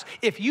say to us,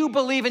 if you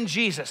believe in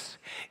Jesus,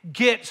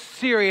 get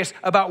serious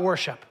about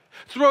worship.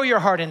 Throw your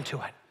heart into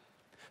it.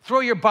 Throw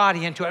your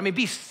body into it. I mean,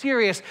 be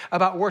serious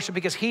about worship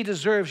because he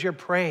deserves your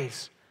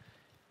praise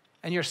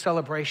and your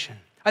celebration.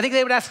 I think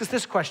they would ask us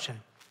this question.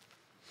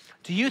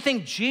 Do you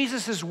think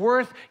Jesus is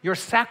worth your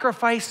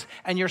sacrifice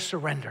and your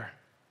surrender?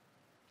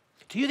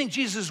 Do you think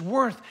Jesus is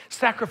worth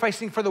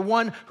sacrificing for the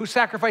one who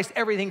sacrificed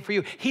everything for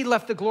you? He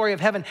left the glory of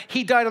heaven.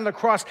 He died on the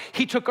cross.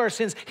 He took our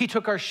sins. He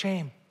took our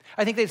shame.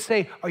 I think they'd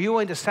say, are you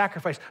willing to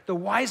sacrifice? The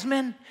wise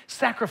men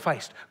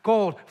sacrificed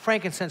gold,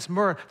 frankincense,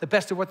 myrrh, the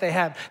best of what they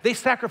had. They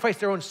sacrificed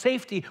their own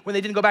safety when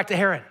they didn't go back to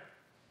Herod.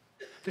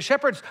 The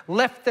shepherds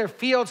left their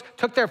fields,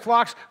 took their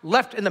flocks,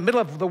 left in the middle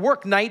of the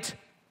work night,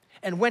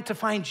 and went to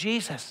find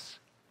Jesus.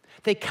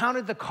 They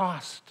counted the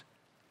cost.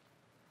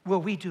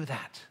 Will we do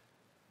that?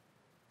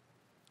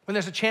 When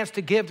there's a chance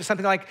to give to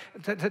something like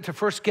to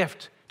First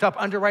Gift, to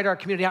help underwrite our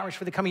community outreach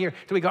for the coming year,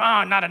 do we go,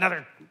 oh, not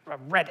another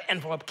red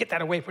envelope, get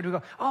that away? Or do we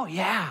go, oh,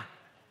 yeah,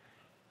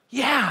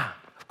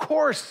 of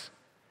course.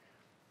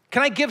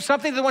 Can I give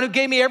something to the one who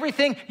gave me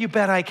everything? You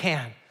bet I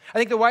can. I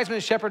think the wise men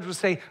and shepherds would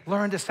say,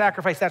 learn to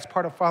sacrifice. That's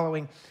part of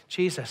following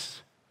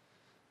Jesus.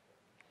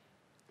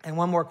 And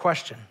one more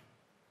question.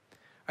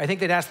 I think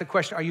they'd ask the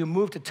question, are you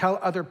moved to tell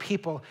other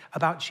people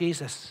about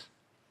Jesus?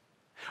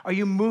 Are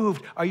you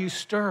moved? Are you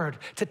stirred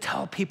to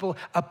tell people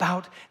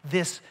about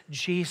this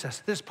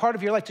Jesus? This part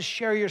of your life, to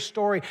share your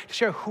story, to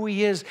share who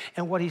he is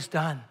and what he's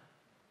done.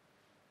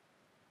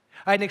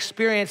 I had an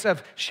experience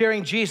of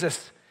sharing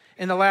Jesus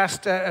in the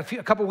last, a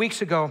couple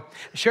weeks ago.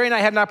 Sherry and I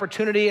had an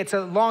opportunity. It's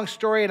a long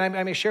story, and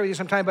I may share with you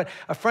sometime, but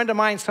a friend of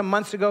mine some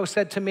months ago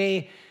said to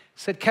me,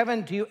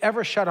 Kevin, do you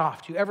ever shut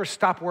off? Do you ever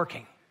stop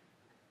working?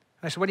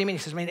 And I said, what do you mean?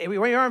 He says, when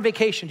you're on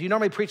vacation, do you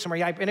normally preach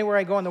somewhere? Anywhere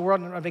I go in the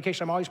world on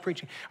vacation, I'm always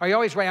preaching. Are you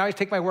always right? I always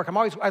take my work.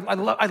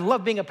 I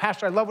love being a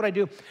pastor. I love what I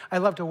do. I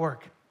love to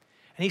work.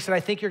 And he said, I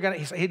think you're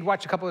going to, he'd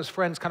watched a couple of his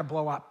friends kind of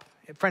blow up,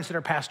 friends that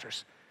are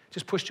pastors,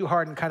 just push too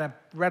hard and kind of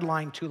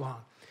redline too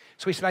long.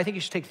 So he said, I think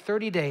you should take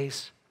 30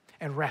 days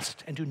and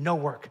rest and do no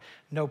work,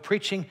 no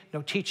preaching,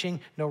 no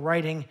teaching, no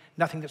writing,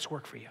 nothing that's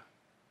work for you.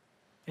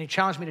 And he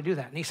challenged me to do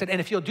that. And he said,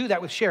 and if you'll do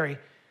that with Sherry,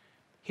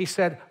 he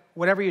said,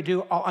 whatever you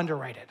do, I'll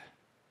underwrite it.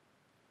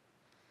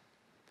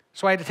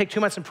 So I had to take 2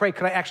 months and pray,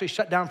 could I actually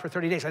shut down for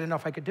 30 days? I didn't know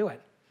if I could do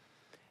it.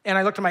 And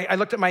I looked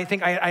at my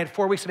thing, I had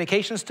 4 weeks of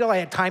vacation still. I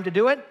had time to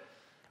do it.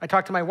 I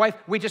talked to my wife.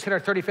 We just hit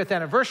our 35th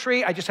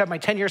anniversary. I just had my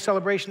 10-year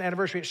celebration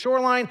anniversary at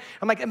Shoreline.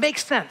 I'm like, it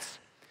makes sense.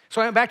 So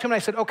I went back to him and I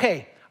said,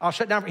 okay, I'll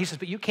shut down. He says,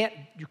 but you can't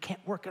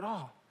work at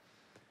all.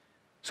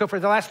 So for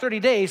the last 30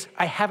 days,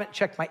 I haven't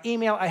checked my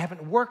email. I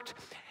haven't worked.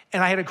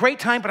 And I had a great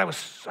time, but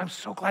I'm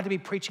so glad to be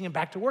preaching and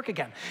back to work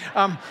again.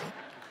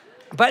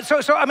 But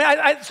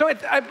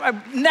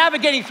I'm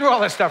navigating through all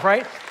this stuff,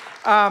 right?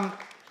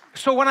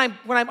 So when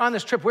I'm on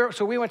this trip,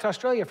 we went to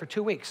Australia for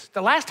 2 weeks.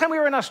 The last time we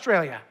were in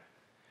Australia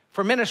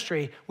for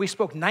ministry, we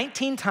spoke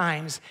 19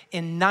 times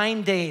in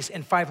 9 days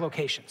in 5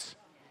 locations.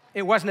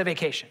 It wasn't a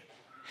vacation.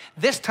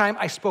 This time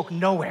I spoke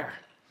nowhere,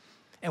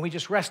 and we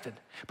just rested.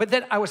 But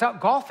then I was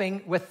out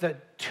golfing with the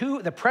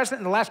president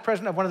and the last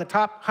president of one of the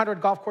top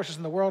 100 golf courses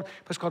in the world,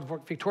 a place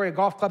called Victoria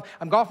Golf Club.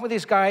 I'm golfing with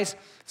these guys.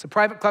 It's a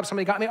private club.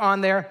 Somebody got me on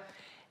there.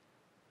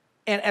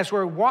 And as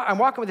I'm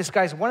walking with these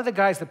guys, one of the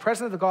guys, the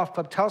president of the golf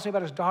club, tells me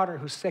about his daughter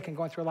who's sick and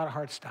going through a lot of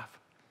hard stuff.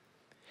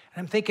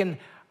 And I'm thinking,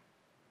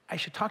 I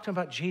should talk to him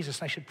about Jesus,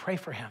 and I should pray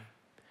for him.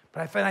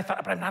 But I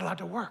thought, but I'm not allowed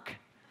to work.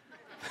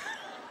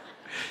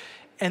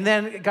 And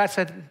then God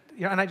said,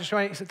 and I just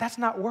reminded, he said, that's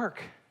not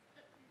work.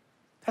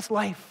 That's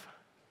life.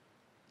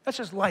 That's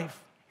just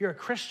life. You're a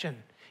Christian.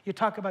 You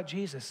talk about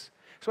Jesus.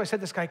 So I said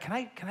to this guy, can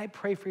I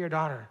pray for your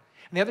daughter?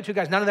 And the other 2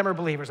 guys, none of them are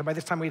believers. And by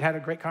this time, we'd had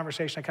a great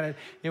conversation. I kind of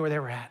knew where they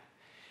were at.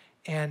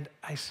 And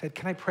I said,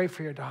 can I pray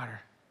for your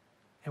daughter?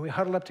 And we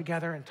huddled up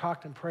together and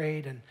talked and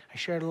prayed, and I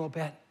shared a little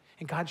bit. And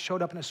And God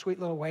showed up in a sweet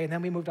little way. And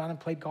then we moved on and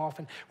played golf.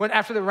 And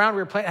after the round,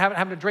 we were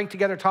having a drink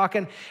together,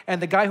 talking.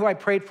 And the guy who I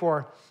prayed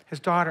for, his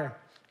daughter,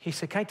 he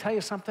said, can I tell you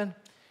something?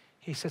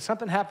 He said,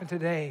 something happened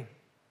today.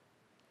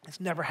 It's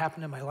never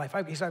happened in my life.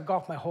 He said, I've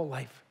golfed my whole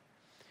life.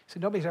 He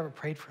said, nobody's ever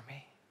prayed for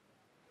me.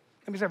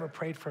 Nobody's ever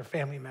prayed for a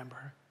family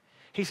member.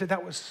 He said,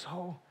 that was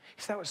so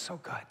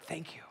good.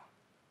 Thank you.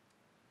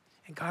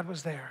 And God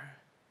was there.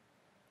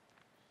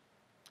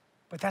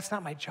 But that's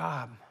not my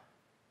job.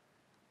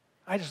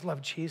 I just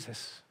love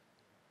Jesus.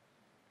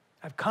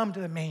 I've come to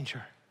the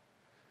manger.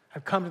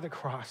 I've come to the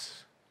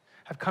cross.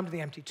 I've come to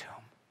the empty tomb.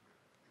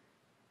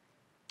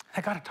 I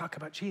got to talk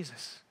about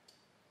Jesus.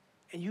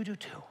 And you do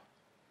too.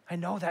 I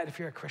know that if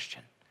you're a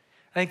Christian.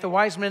 I think the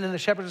wise men and the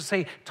shepherds would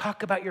say,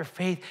 talk about your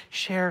faith,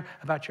 share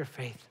about your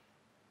faith.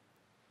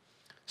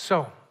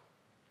 So,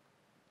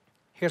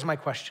 here's my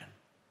question.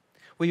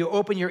 Will you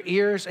open your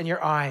ears and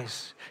your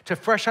eyes to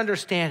fresh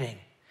understanding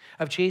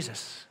of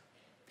Jesus?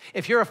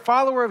 If you're a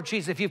follower of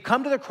Jesus, if you've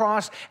come to the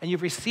cross and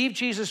you've received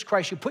Jesus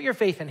Christ, you put your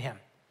faith in him,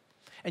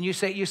 and you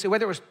say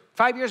whether it was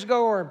 5 years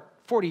ago or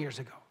 40 years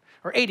ago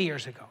or 80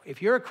 years ago,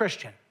 if you're a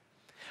Christian,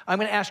 I'm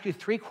going to ask you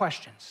 3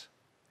 questions,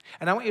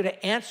 and I want you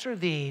to answer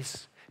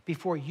these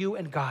before you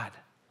and God.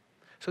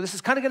 So this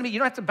is kind of going to be, you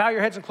don't have to bow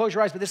your heads and close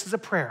your eyes, but this is a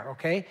prayer,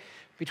 okay,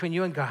 between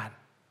you and God.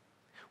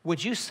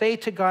 Would you say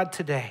to God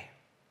today,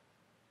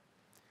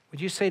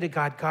 would you say to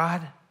God,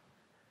 God,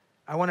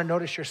 I want to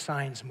notice your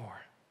signs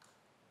more.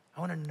 I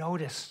want to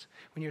notice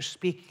when you're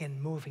speaking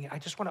and moving. I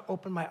just want to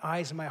open my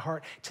eyes and my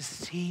heart to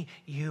see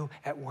you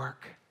at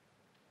work.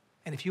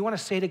 And if you want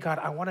to say to God,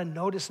 I want to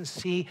notice and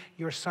see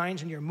your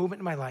signs and your movement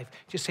in my life,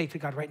 just say to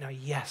God right now,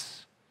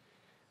 yes,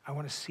 I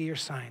want to see your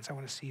signs. I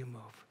want to see you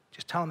move.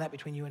 Just tell him that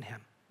between you and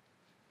him.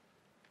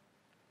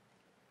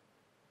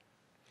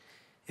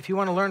 If you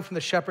want to learn from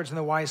the shepherds and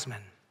the wise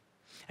men,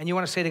 and you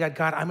want to say to God,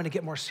 God, I'm going to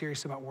get more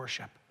serious about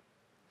worship.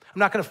 I'm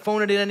not going to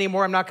phone it in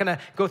anymore. I'm not going to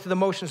go through the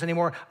motions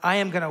anymore. I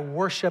am going to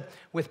worship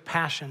with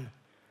passion.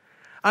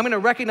 I'm going to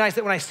recognize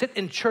that when I sit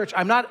in church,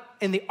 I'm not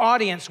in the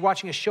audience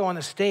watching a show on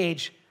the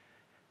stage.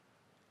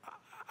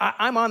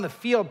 I'm on the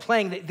field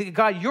playing.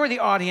 God, you're the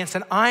audience,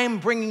 and I'm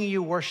bringing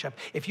you worship.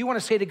 If you want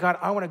to say to God,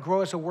 I want to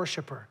grow as a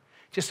worshiper,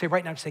 just say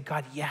right now, say,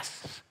 God,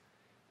 yes.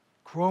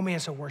 Grow me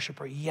as a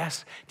worshiper.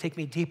 Yes, take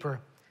me deeper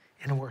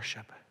in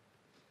worship.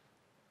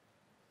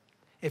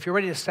 If you're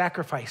ready to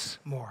sacrifice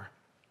more,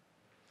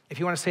 if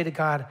you want to say to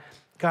God,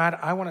 God,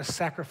 I want to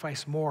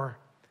sacrifice more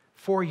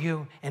for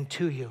you and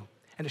to you,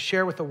 and to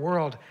share with the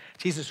world,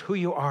 Jesus, who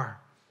you are,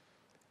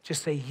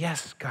 just say,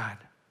 yes, God,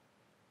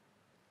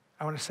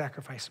 I want to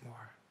sacrifice more.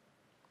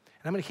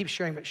 And I'm going to keep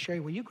sharing, but Sherry,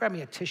 will you grab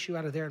me a tissue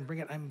out of there and bring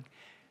it, and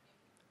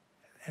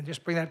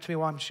just bring that to me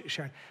while I'm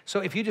sharing.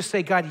 So if you just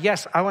say, God,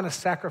 yes, I want to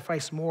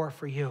sacrifice more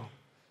for you,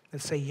 then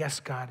say,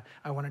 yes, God,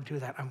 I want to do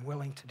that. I'm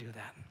willing to do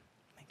that.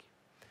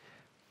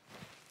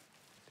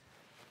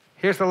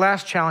 Here's the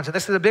last challenge, and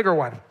this is a bigger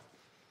one.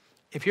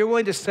 If you're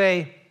willing to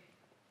say,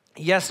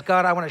 yes,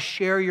 God, I want to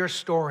share your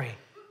story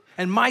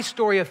and my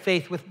story of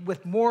faith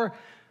with more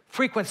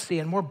frequency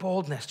and more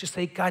boldness, just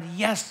say, God,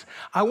 yes,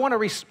 I want to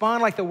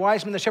respond like the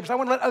wise men and the shepherds. I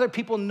want to let other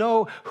people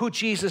know who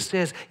Jesus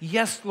is.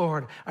 Yes,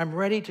 Lord, I'm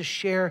ready to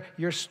share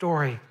your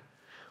story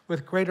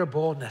with greater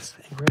boldness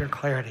and greater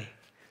clarity.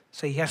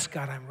 Say, yes,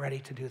 God, I'm ready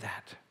to do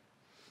that.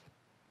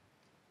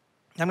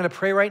 I'm going to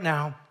pray right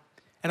now,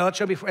 and I'll let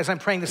you know as I'm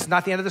praying, this is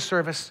not the end of the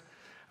service.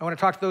 I want to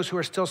talk to those who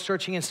are still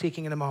searching and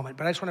seeking in a moment.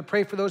 But I just want to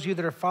pray for those of you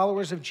that are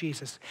followers of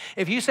Jesus.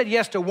 If you said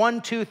yes to 1,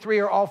 2, 3,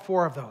 or all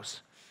 4 of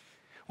those,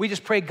 we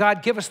just pray,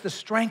 God, give us the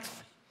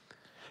strength.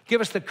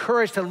 Give us the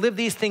courage to live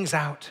these things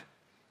out.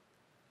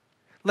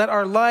 Let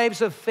our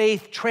lives of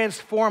faith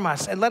transform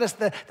us. And let us,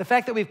 the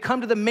fact that we've come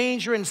to the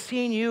manger and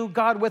seen you,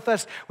 God, with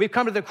us. We've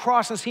come to the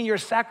cross and seen your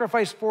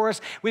sacrifice for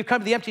us. We've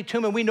come to the empty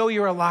tomb and we know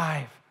you're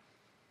alive.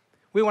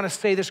 We want to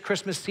say this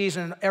Christmas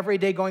season and every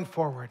day going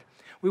forward,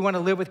 we want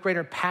to live with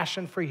greater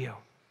passion for you.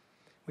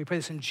 We pray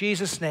this in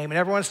Jesus' name. And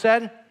everyone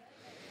said,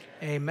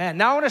 Amen.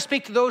 Now I want to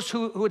speak to those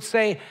who would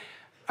say,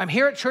 I'm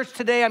here at church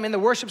today. I'm in the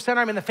worship center.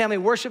 I'm in the family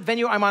worship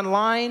venue. I'm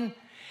online.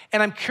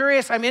 And I'm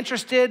curious. I'm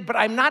interested. But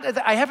I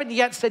haven't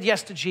yet said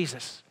yes to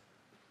Jesus.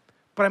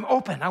 But I'm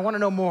open. I want to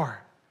know more.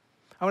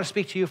 I want to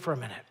speak to you for a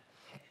minute.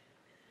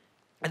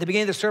 At the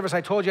beginning of the service,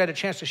 I told you I had a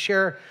chance to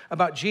share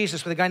about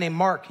Jesus with a guy named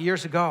Mark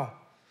years ago.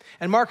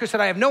 And Mark, who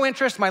said, I have no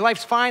interest. My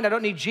life's fine. I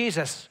don't need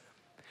Jesus.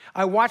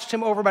 I watched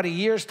him over about a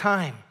year's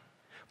time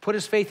put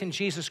his faith in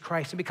Jesus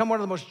Christ and become one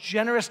of the most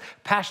generous,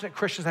 passionate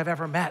Christians I've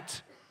ever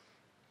met.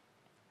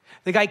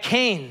 The guy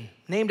Cain,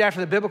 named after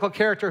the biblical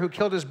character who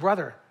killed his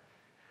brother,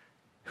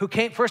 who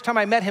came, first time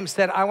I met him,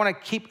 said, I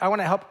want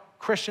to help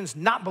Christians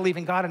not believe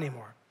in God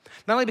anymore.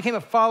 Not only became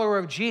a follower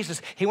of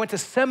Jesus, he went to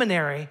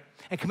seminary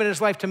and committed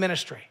his life to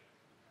ministry.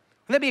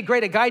 Wouldn't that be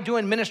great? A guy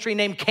doing ministry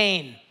named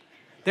Cain.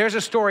 There's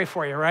a story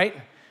for you, right?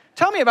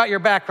 Tell me about your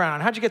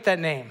background. How'd you get that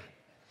name?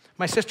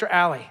 My sister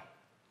Allie,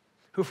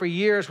 who for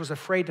years was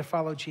afraid to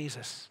follow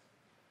Jesus,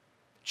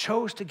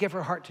 chose to give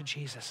her heart to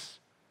Jesus.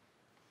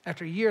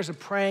 After years of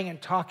praying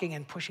and talking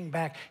and pushing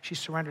back, she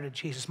surrendered to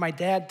Jesus. My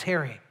dad,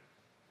 Terry,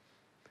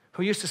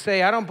 who used to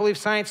say, I don't believe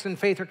science and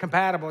faith are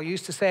compatible.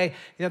 Used to say,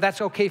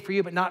 that's okay for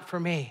you, but not for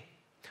me.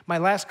 My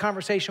last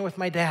conversation with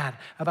my dad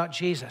about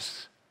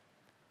Jesus,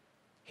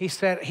 he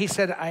said,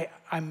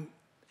 I'm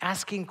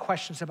asking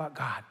questions about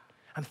God.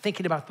 I'm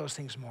thinking about those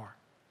things more.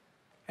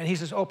 And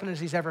he's as open as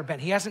he's ever been.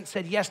 He hasn't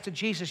said yes to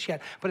Jesus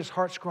yet, but his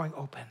heart's growing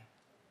open.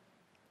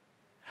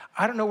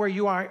 I don't know where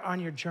you are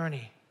on your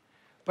journey,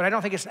 but I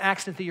don't think it's an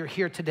accident that you're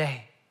here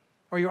today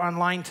or you're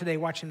online today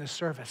watching this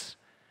service.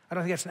 I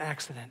don't think it's an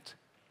accident.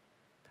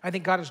 I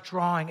think God is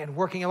drawing and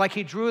working. And like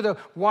he drew the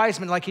wise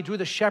men, like he drew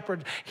the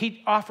shepherd,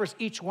 he offers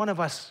each one of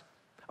us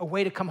a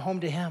way to come home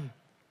to him.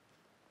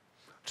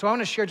 So I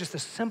want to share just a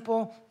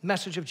simple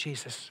message of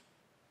Jesus.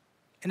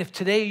 And if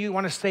today you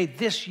want to say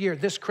this year,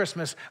 this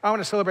Christmas, I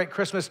want to celebrate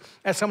Christmas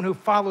as someone who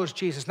follows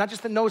Jesus, not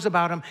just that knows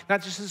about him,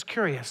 not just is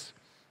curious,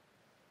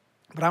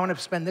 but I want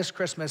to spend this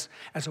Christmas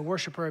as a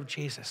worshiper of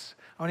Jesus.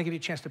 I want to give you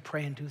a chance to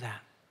pray and do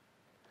that.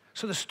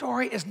 So the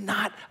story is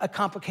not a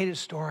complicated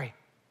story.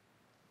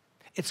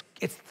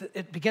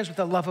 It begins with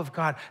the love of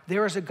God.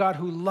 There is a God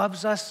who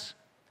loves us,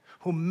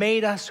 who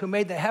made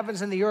the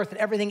heavens and the earth and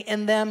everything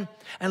in them,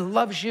 and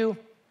loves you.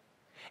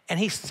 And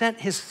he sent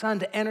his son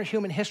to enter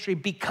human history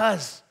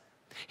because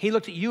he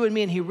looked at you and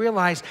me and he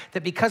realized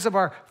that because of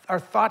our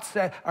thoughts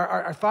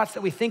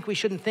that we think we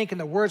shouldn't think and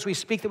the words we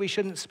speak that we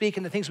shouldn't speak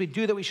and the things we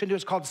do that we shouldn't do,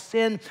 it's called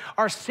sin.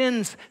 Our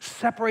sins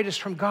separate us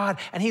from God,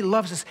 and he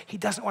loves us. He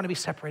doesn't want to be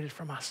separated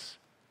from us.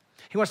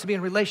 He wants to be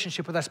in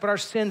relationship with us, but our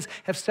sins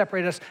have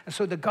separated us. And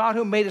so the God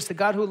who made us, the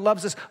God who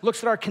loves us,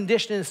 looks at our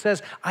condition and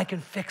says, I can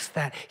fix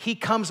that. He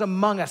comes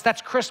among us.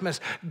 That's Christmas.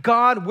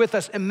 God with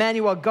us,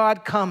 Emmanuel,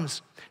 God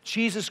comes,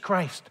 Jesus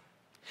Christ,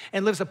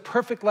 and lives a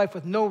perfect life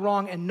with no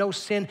wrong and no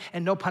sin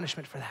and no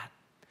punishment for that.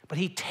 But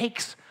he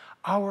takes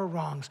our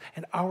wrongs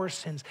and our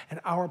sins and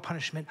our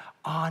punishment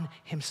on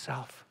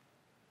himself.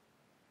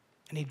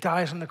 And he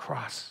dies on the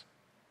cross.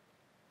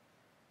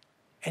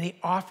 And he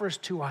offers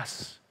to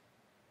us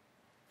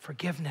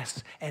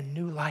forgiveness and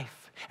new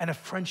life and a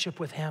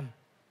friendship with him.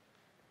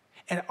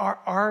 And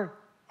our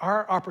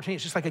opportunity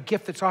is just like a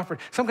gift that's offered.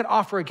 Someone can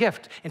offer a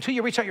gift. Until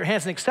you reach out your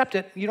hands and accept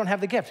it, you don't have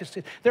the gift.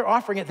 They're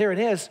offering it, there it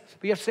is.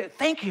 But you have to say,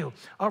 thank you,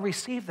 I'll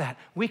receive that.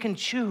 We can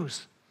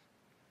choose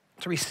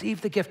to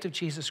receive the gift of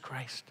Jesus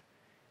Christ.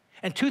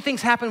 And two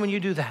things happen when you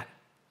do that.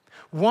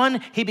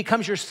 One, he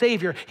becomes your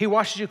Savior. He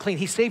washes you clean.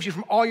 He saves you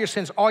from all your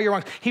sins, all your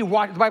wrongs. The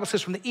Bible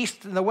says from the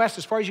east and the west,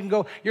 as far as you can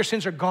go, your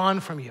sins are gone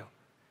from you.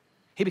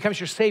 He becomes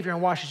your Savior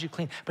and washes you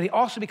clean. But he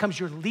also becomes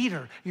your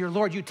leader, your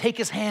Lord. You take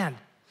his hand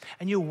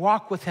and you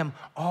walk with him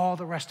all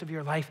the rest of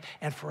your life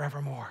and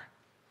forevermore.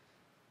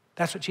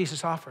 That's what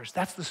Jesus offers.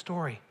 That's the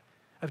story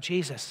of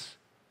Jesus.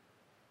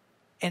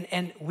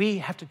 And we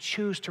have to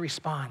choose to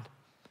respond.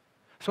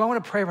 So I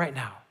want to pray right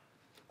now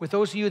with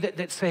those of you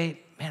that say,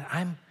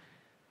 man,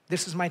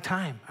 this is my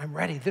time. I'm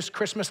ready. This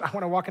Christmas, I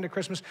want to walk into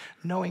Christmas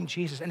knowing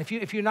Jesus. And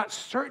if you're not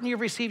certain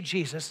you've received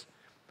Jesus,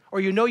 or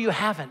you know you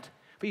haven't,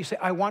 but you say,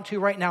 I want to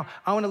right now,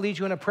 I want to lead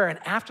you in a prayer. And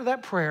after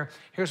that prayer,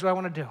 here's what I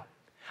want to do.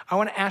 I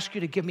want to ask you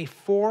to give me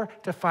 4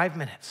 to 5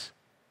 minutes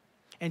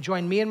and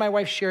join me and my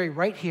wife, Sherry,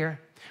 right here.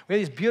 We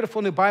have these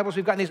beautiful new Bibles.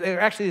 We've got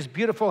these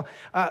beautiful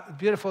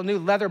new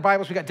leather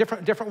Bibles. We've got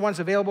different ones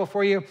available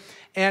for you.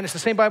 And it's the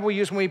same Bible we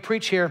use when we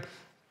preach here.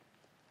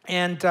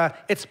 And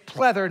it's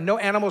pleather. No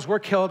animals were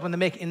killed in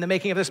the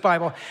making of this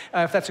Bible,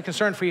 if that's a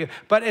concern for you.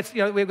 But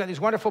we've got these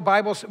wonderful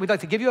Bibles. We'd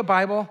like to give you a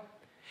Bible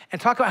and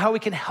talk about how we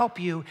can help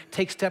you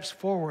take steps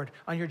forward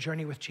on your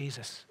journey with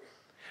Jesus.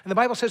 And the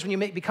Bible says when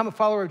you become a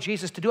follower of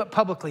Jesus, to do it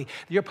publicly.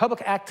 Your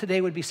public act today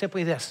would be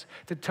simply this,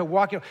 to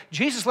walk.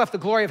 Jesus left the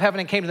glory of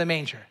heaven and came to the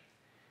manger.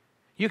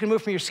 You can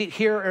move from your seat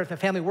here or at the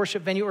family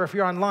worship venue, or if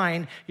you're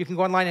online, you can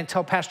go online and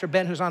tell Pastor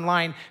Ben, who's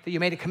online, that you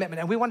made a commitment.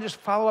 And we want to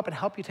just follow up and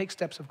help you take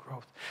steps of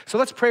growth. So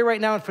let's pray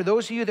right now. And for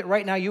those of you that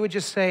right now, you would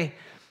just say,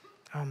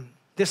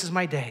 this is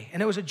my day.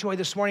 And it was a joy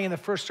this morning in the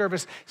first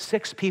service,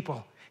 6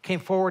 people came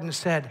forward and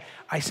said,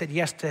 I said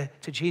yes to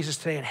Jesus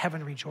today, and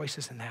heaven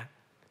rejoices in that.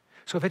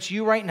 So if it's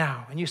you right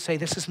now and you say,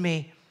 this is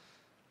me,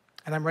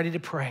 and I'm ready to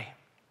pray,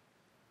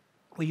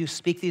 will you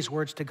speak these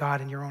words to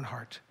God in your own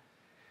heart?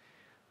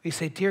 Will you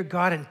say, dear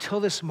God, until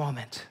this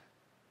moment,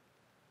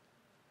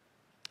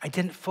 I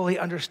didn't fully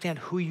understand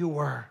who you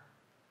were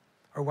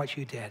or what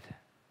you did.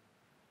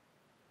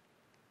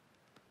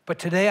 But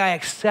today I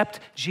accept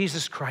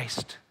Jesus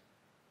Christ.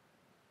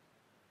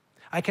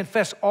 I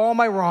confess all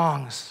my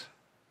wrongs.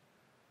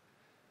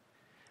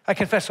 I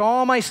confess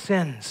all my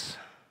sins,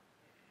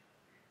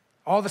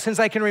 all the sins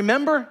I can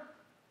remember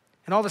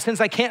and all the sins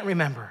I can't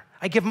remember.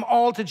 I give them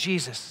all to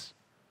Jesus.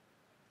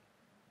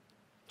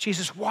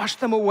 Jesus, wash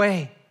them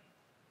away.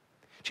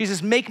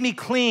 Jesus, make me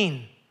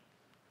clean.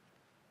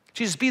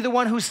 Jesus, be the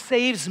one who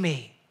saves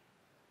me.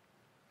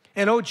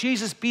 And oh,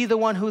 Jesus, be the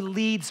one who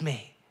leads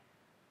me.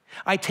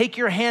 I take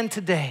your hand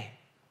today,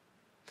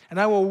 and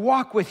I will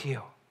walk with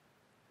you,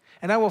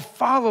 and I will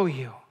follow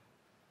you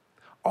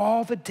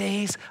all the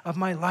days of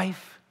my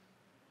life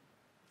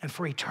and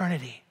for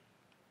eternity.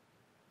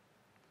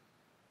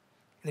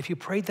 And if you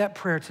prayed that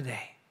prayer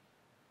today,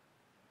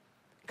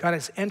 God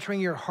is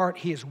entering your heart.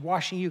 He is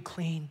washing you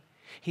clean.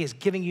 He is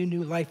giving you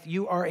new life.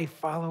 You are a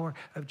follower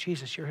of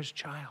Jesus. You're his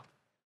child.